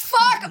Twitter?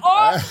 Fuck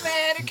off,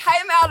 man! It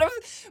came out of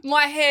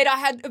my head. I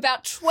had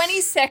about 20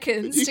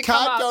 seconds You to come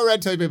can't up. go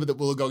around telling people that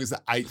Wollongong is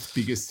the 8th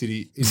biggest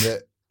city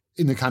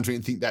in the country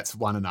and think that's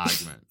won an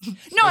argument.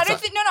 No, I don't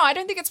think. No, I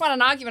don't think it's won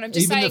an argument. I'm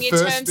just Even saying the in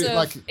first terms bit, of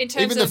like in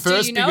terms even the of do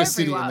first you know biggest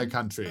city everyone? in the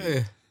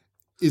country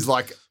is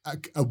like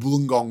a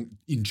Wollongong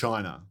in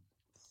China.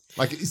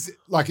 Like it's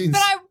like in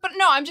But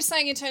no, I'm just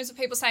saying in terms of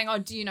people saying, "Oh,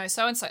 do you know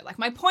so and so?" Like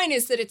my point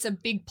is that it's a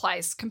big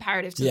place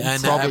comparative to. Yeah, the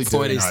and probably our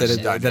point do is know that them.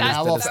 it- that it's-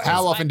 how that often, was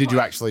how my often did you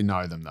point. actually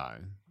know them though?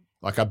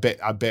 Like I bet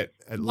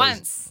at least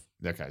Once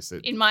okay, so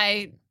in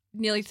my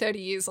nearly 30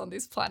 years on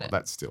this planet.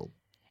 that's still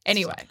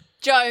Anyway,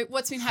 Joe,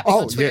 what's been happening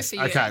on Twitter yes, for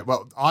you? okay.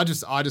 Well, I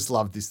just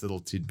love this little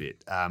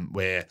tidbit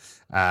where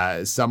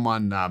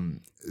someone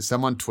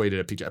tweeted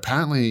a picture.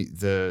 Apparently,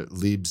 the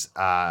Libs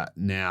are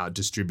now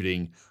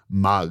distributing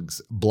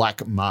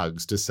black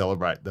mugs, to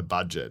celebrate the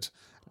budget,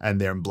 and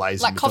they're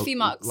emblazoned Like with coffee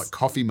mugs? like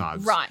coffee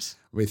mugs, Right.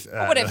 With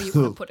Or whatever you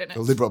want to put in it.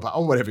 the Liberal,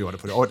 or whatever you want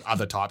to put it, or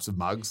other types of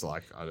mugs,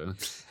 like I don't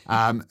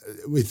know,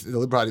 with the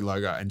Liberal Party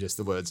logo and just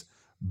the words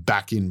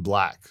 "Back in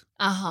Black"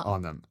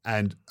 on them.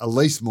 And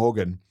Elise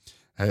Morgan,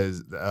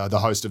 has the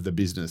host of The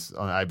Business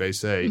on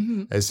ABC,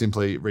 Mm-hmm. has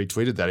simply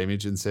retweeted that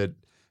image and said,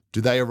 "Do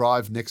they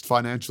arrive next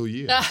financial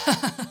year?"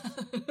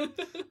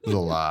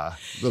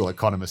 little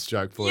economist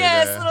joke for you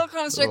Yes, there. little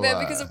construct there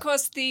Little, because of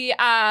course the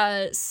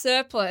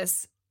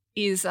surplus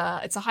is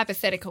it's a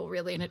hypothetical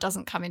really, and it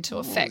doesn't come into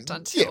effect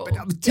until.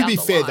 Yeah, but to down be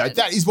the fair though, line.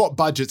 that is what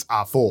budgets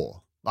are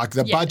for. Like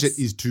the Yes. budget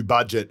is to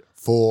budget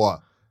for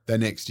the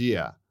next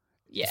year.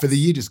 Yes. For the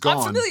year just I'm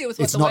gone, familiar with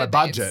what it's the not a word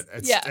budget.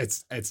 means. It's Yeah.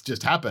 it's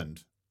just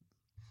happened.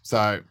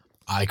 So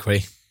I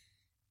agree.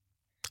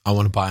 I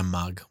want to buy a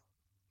mug.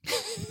 do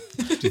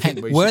you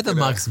think we Where are should the put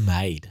mugs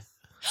made?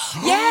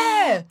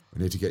 Yeah,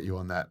 We need to get you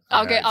on that.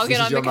 I'll Okay, get this on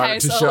is the your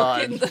moment case. to I'll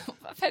look shine. in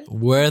the,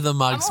 Where are the I'm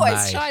mugs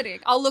always made? shining.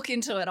 I'll look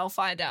into it. I'll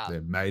find out.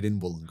 They're made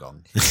in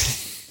Wollongong.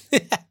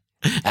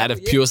 Out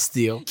of pure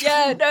steel.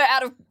 Yeah, no,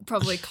 out of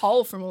probably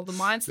coal from all the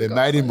mines. They're that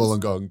made got in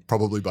closed. Wollongong,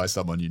 probably by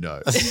someone you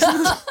know.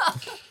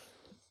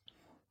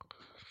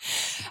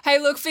 Hey,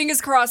 look,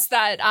 fingers crossed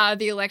that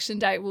the election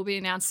date will be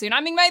announced soon.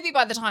 I mean, maybe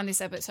by the time this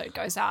episode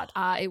goes out,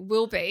 it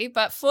will be.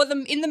 But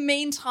in the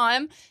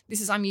meantime, this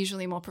is I'm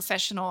Usually More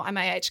Professional. I'm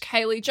A.H.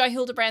 Kaylee. Joe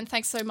Hildebrand,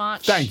 thanks so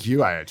much. Thank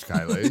you, A.H.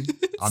 Kaylee.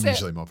 I'm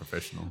usually more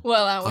professional.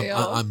 Well, aren't we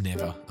all? I'm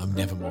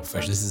never more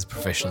professional. This is as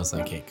professional as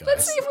I get, guys.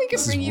 Let's see if we can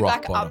This bring is you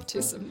rock back bottom. up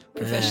to some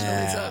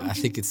professionalism. I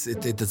think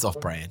it's off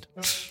brand.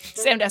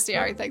 Sam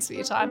Dastiari, thanks for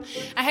your time.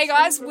 And hey,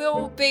 guys,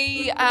 we'll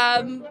be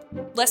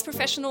less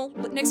professional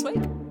next week.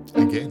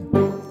 Again.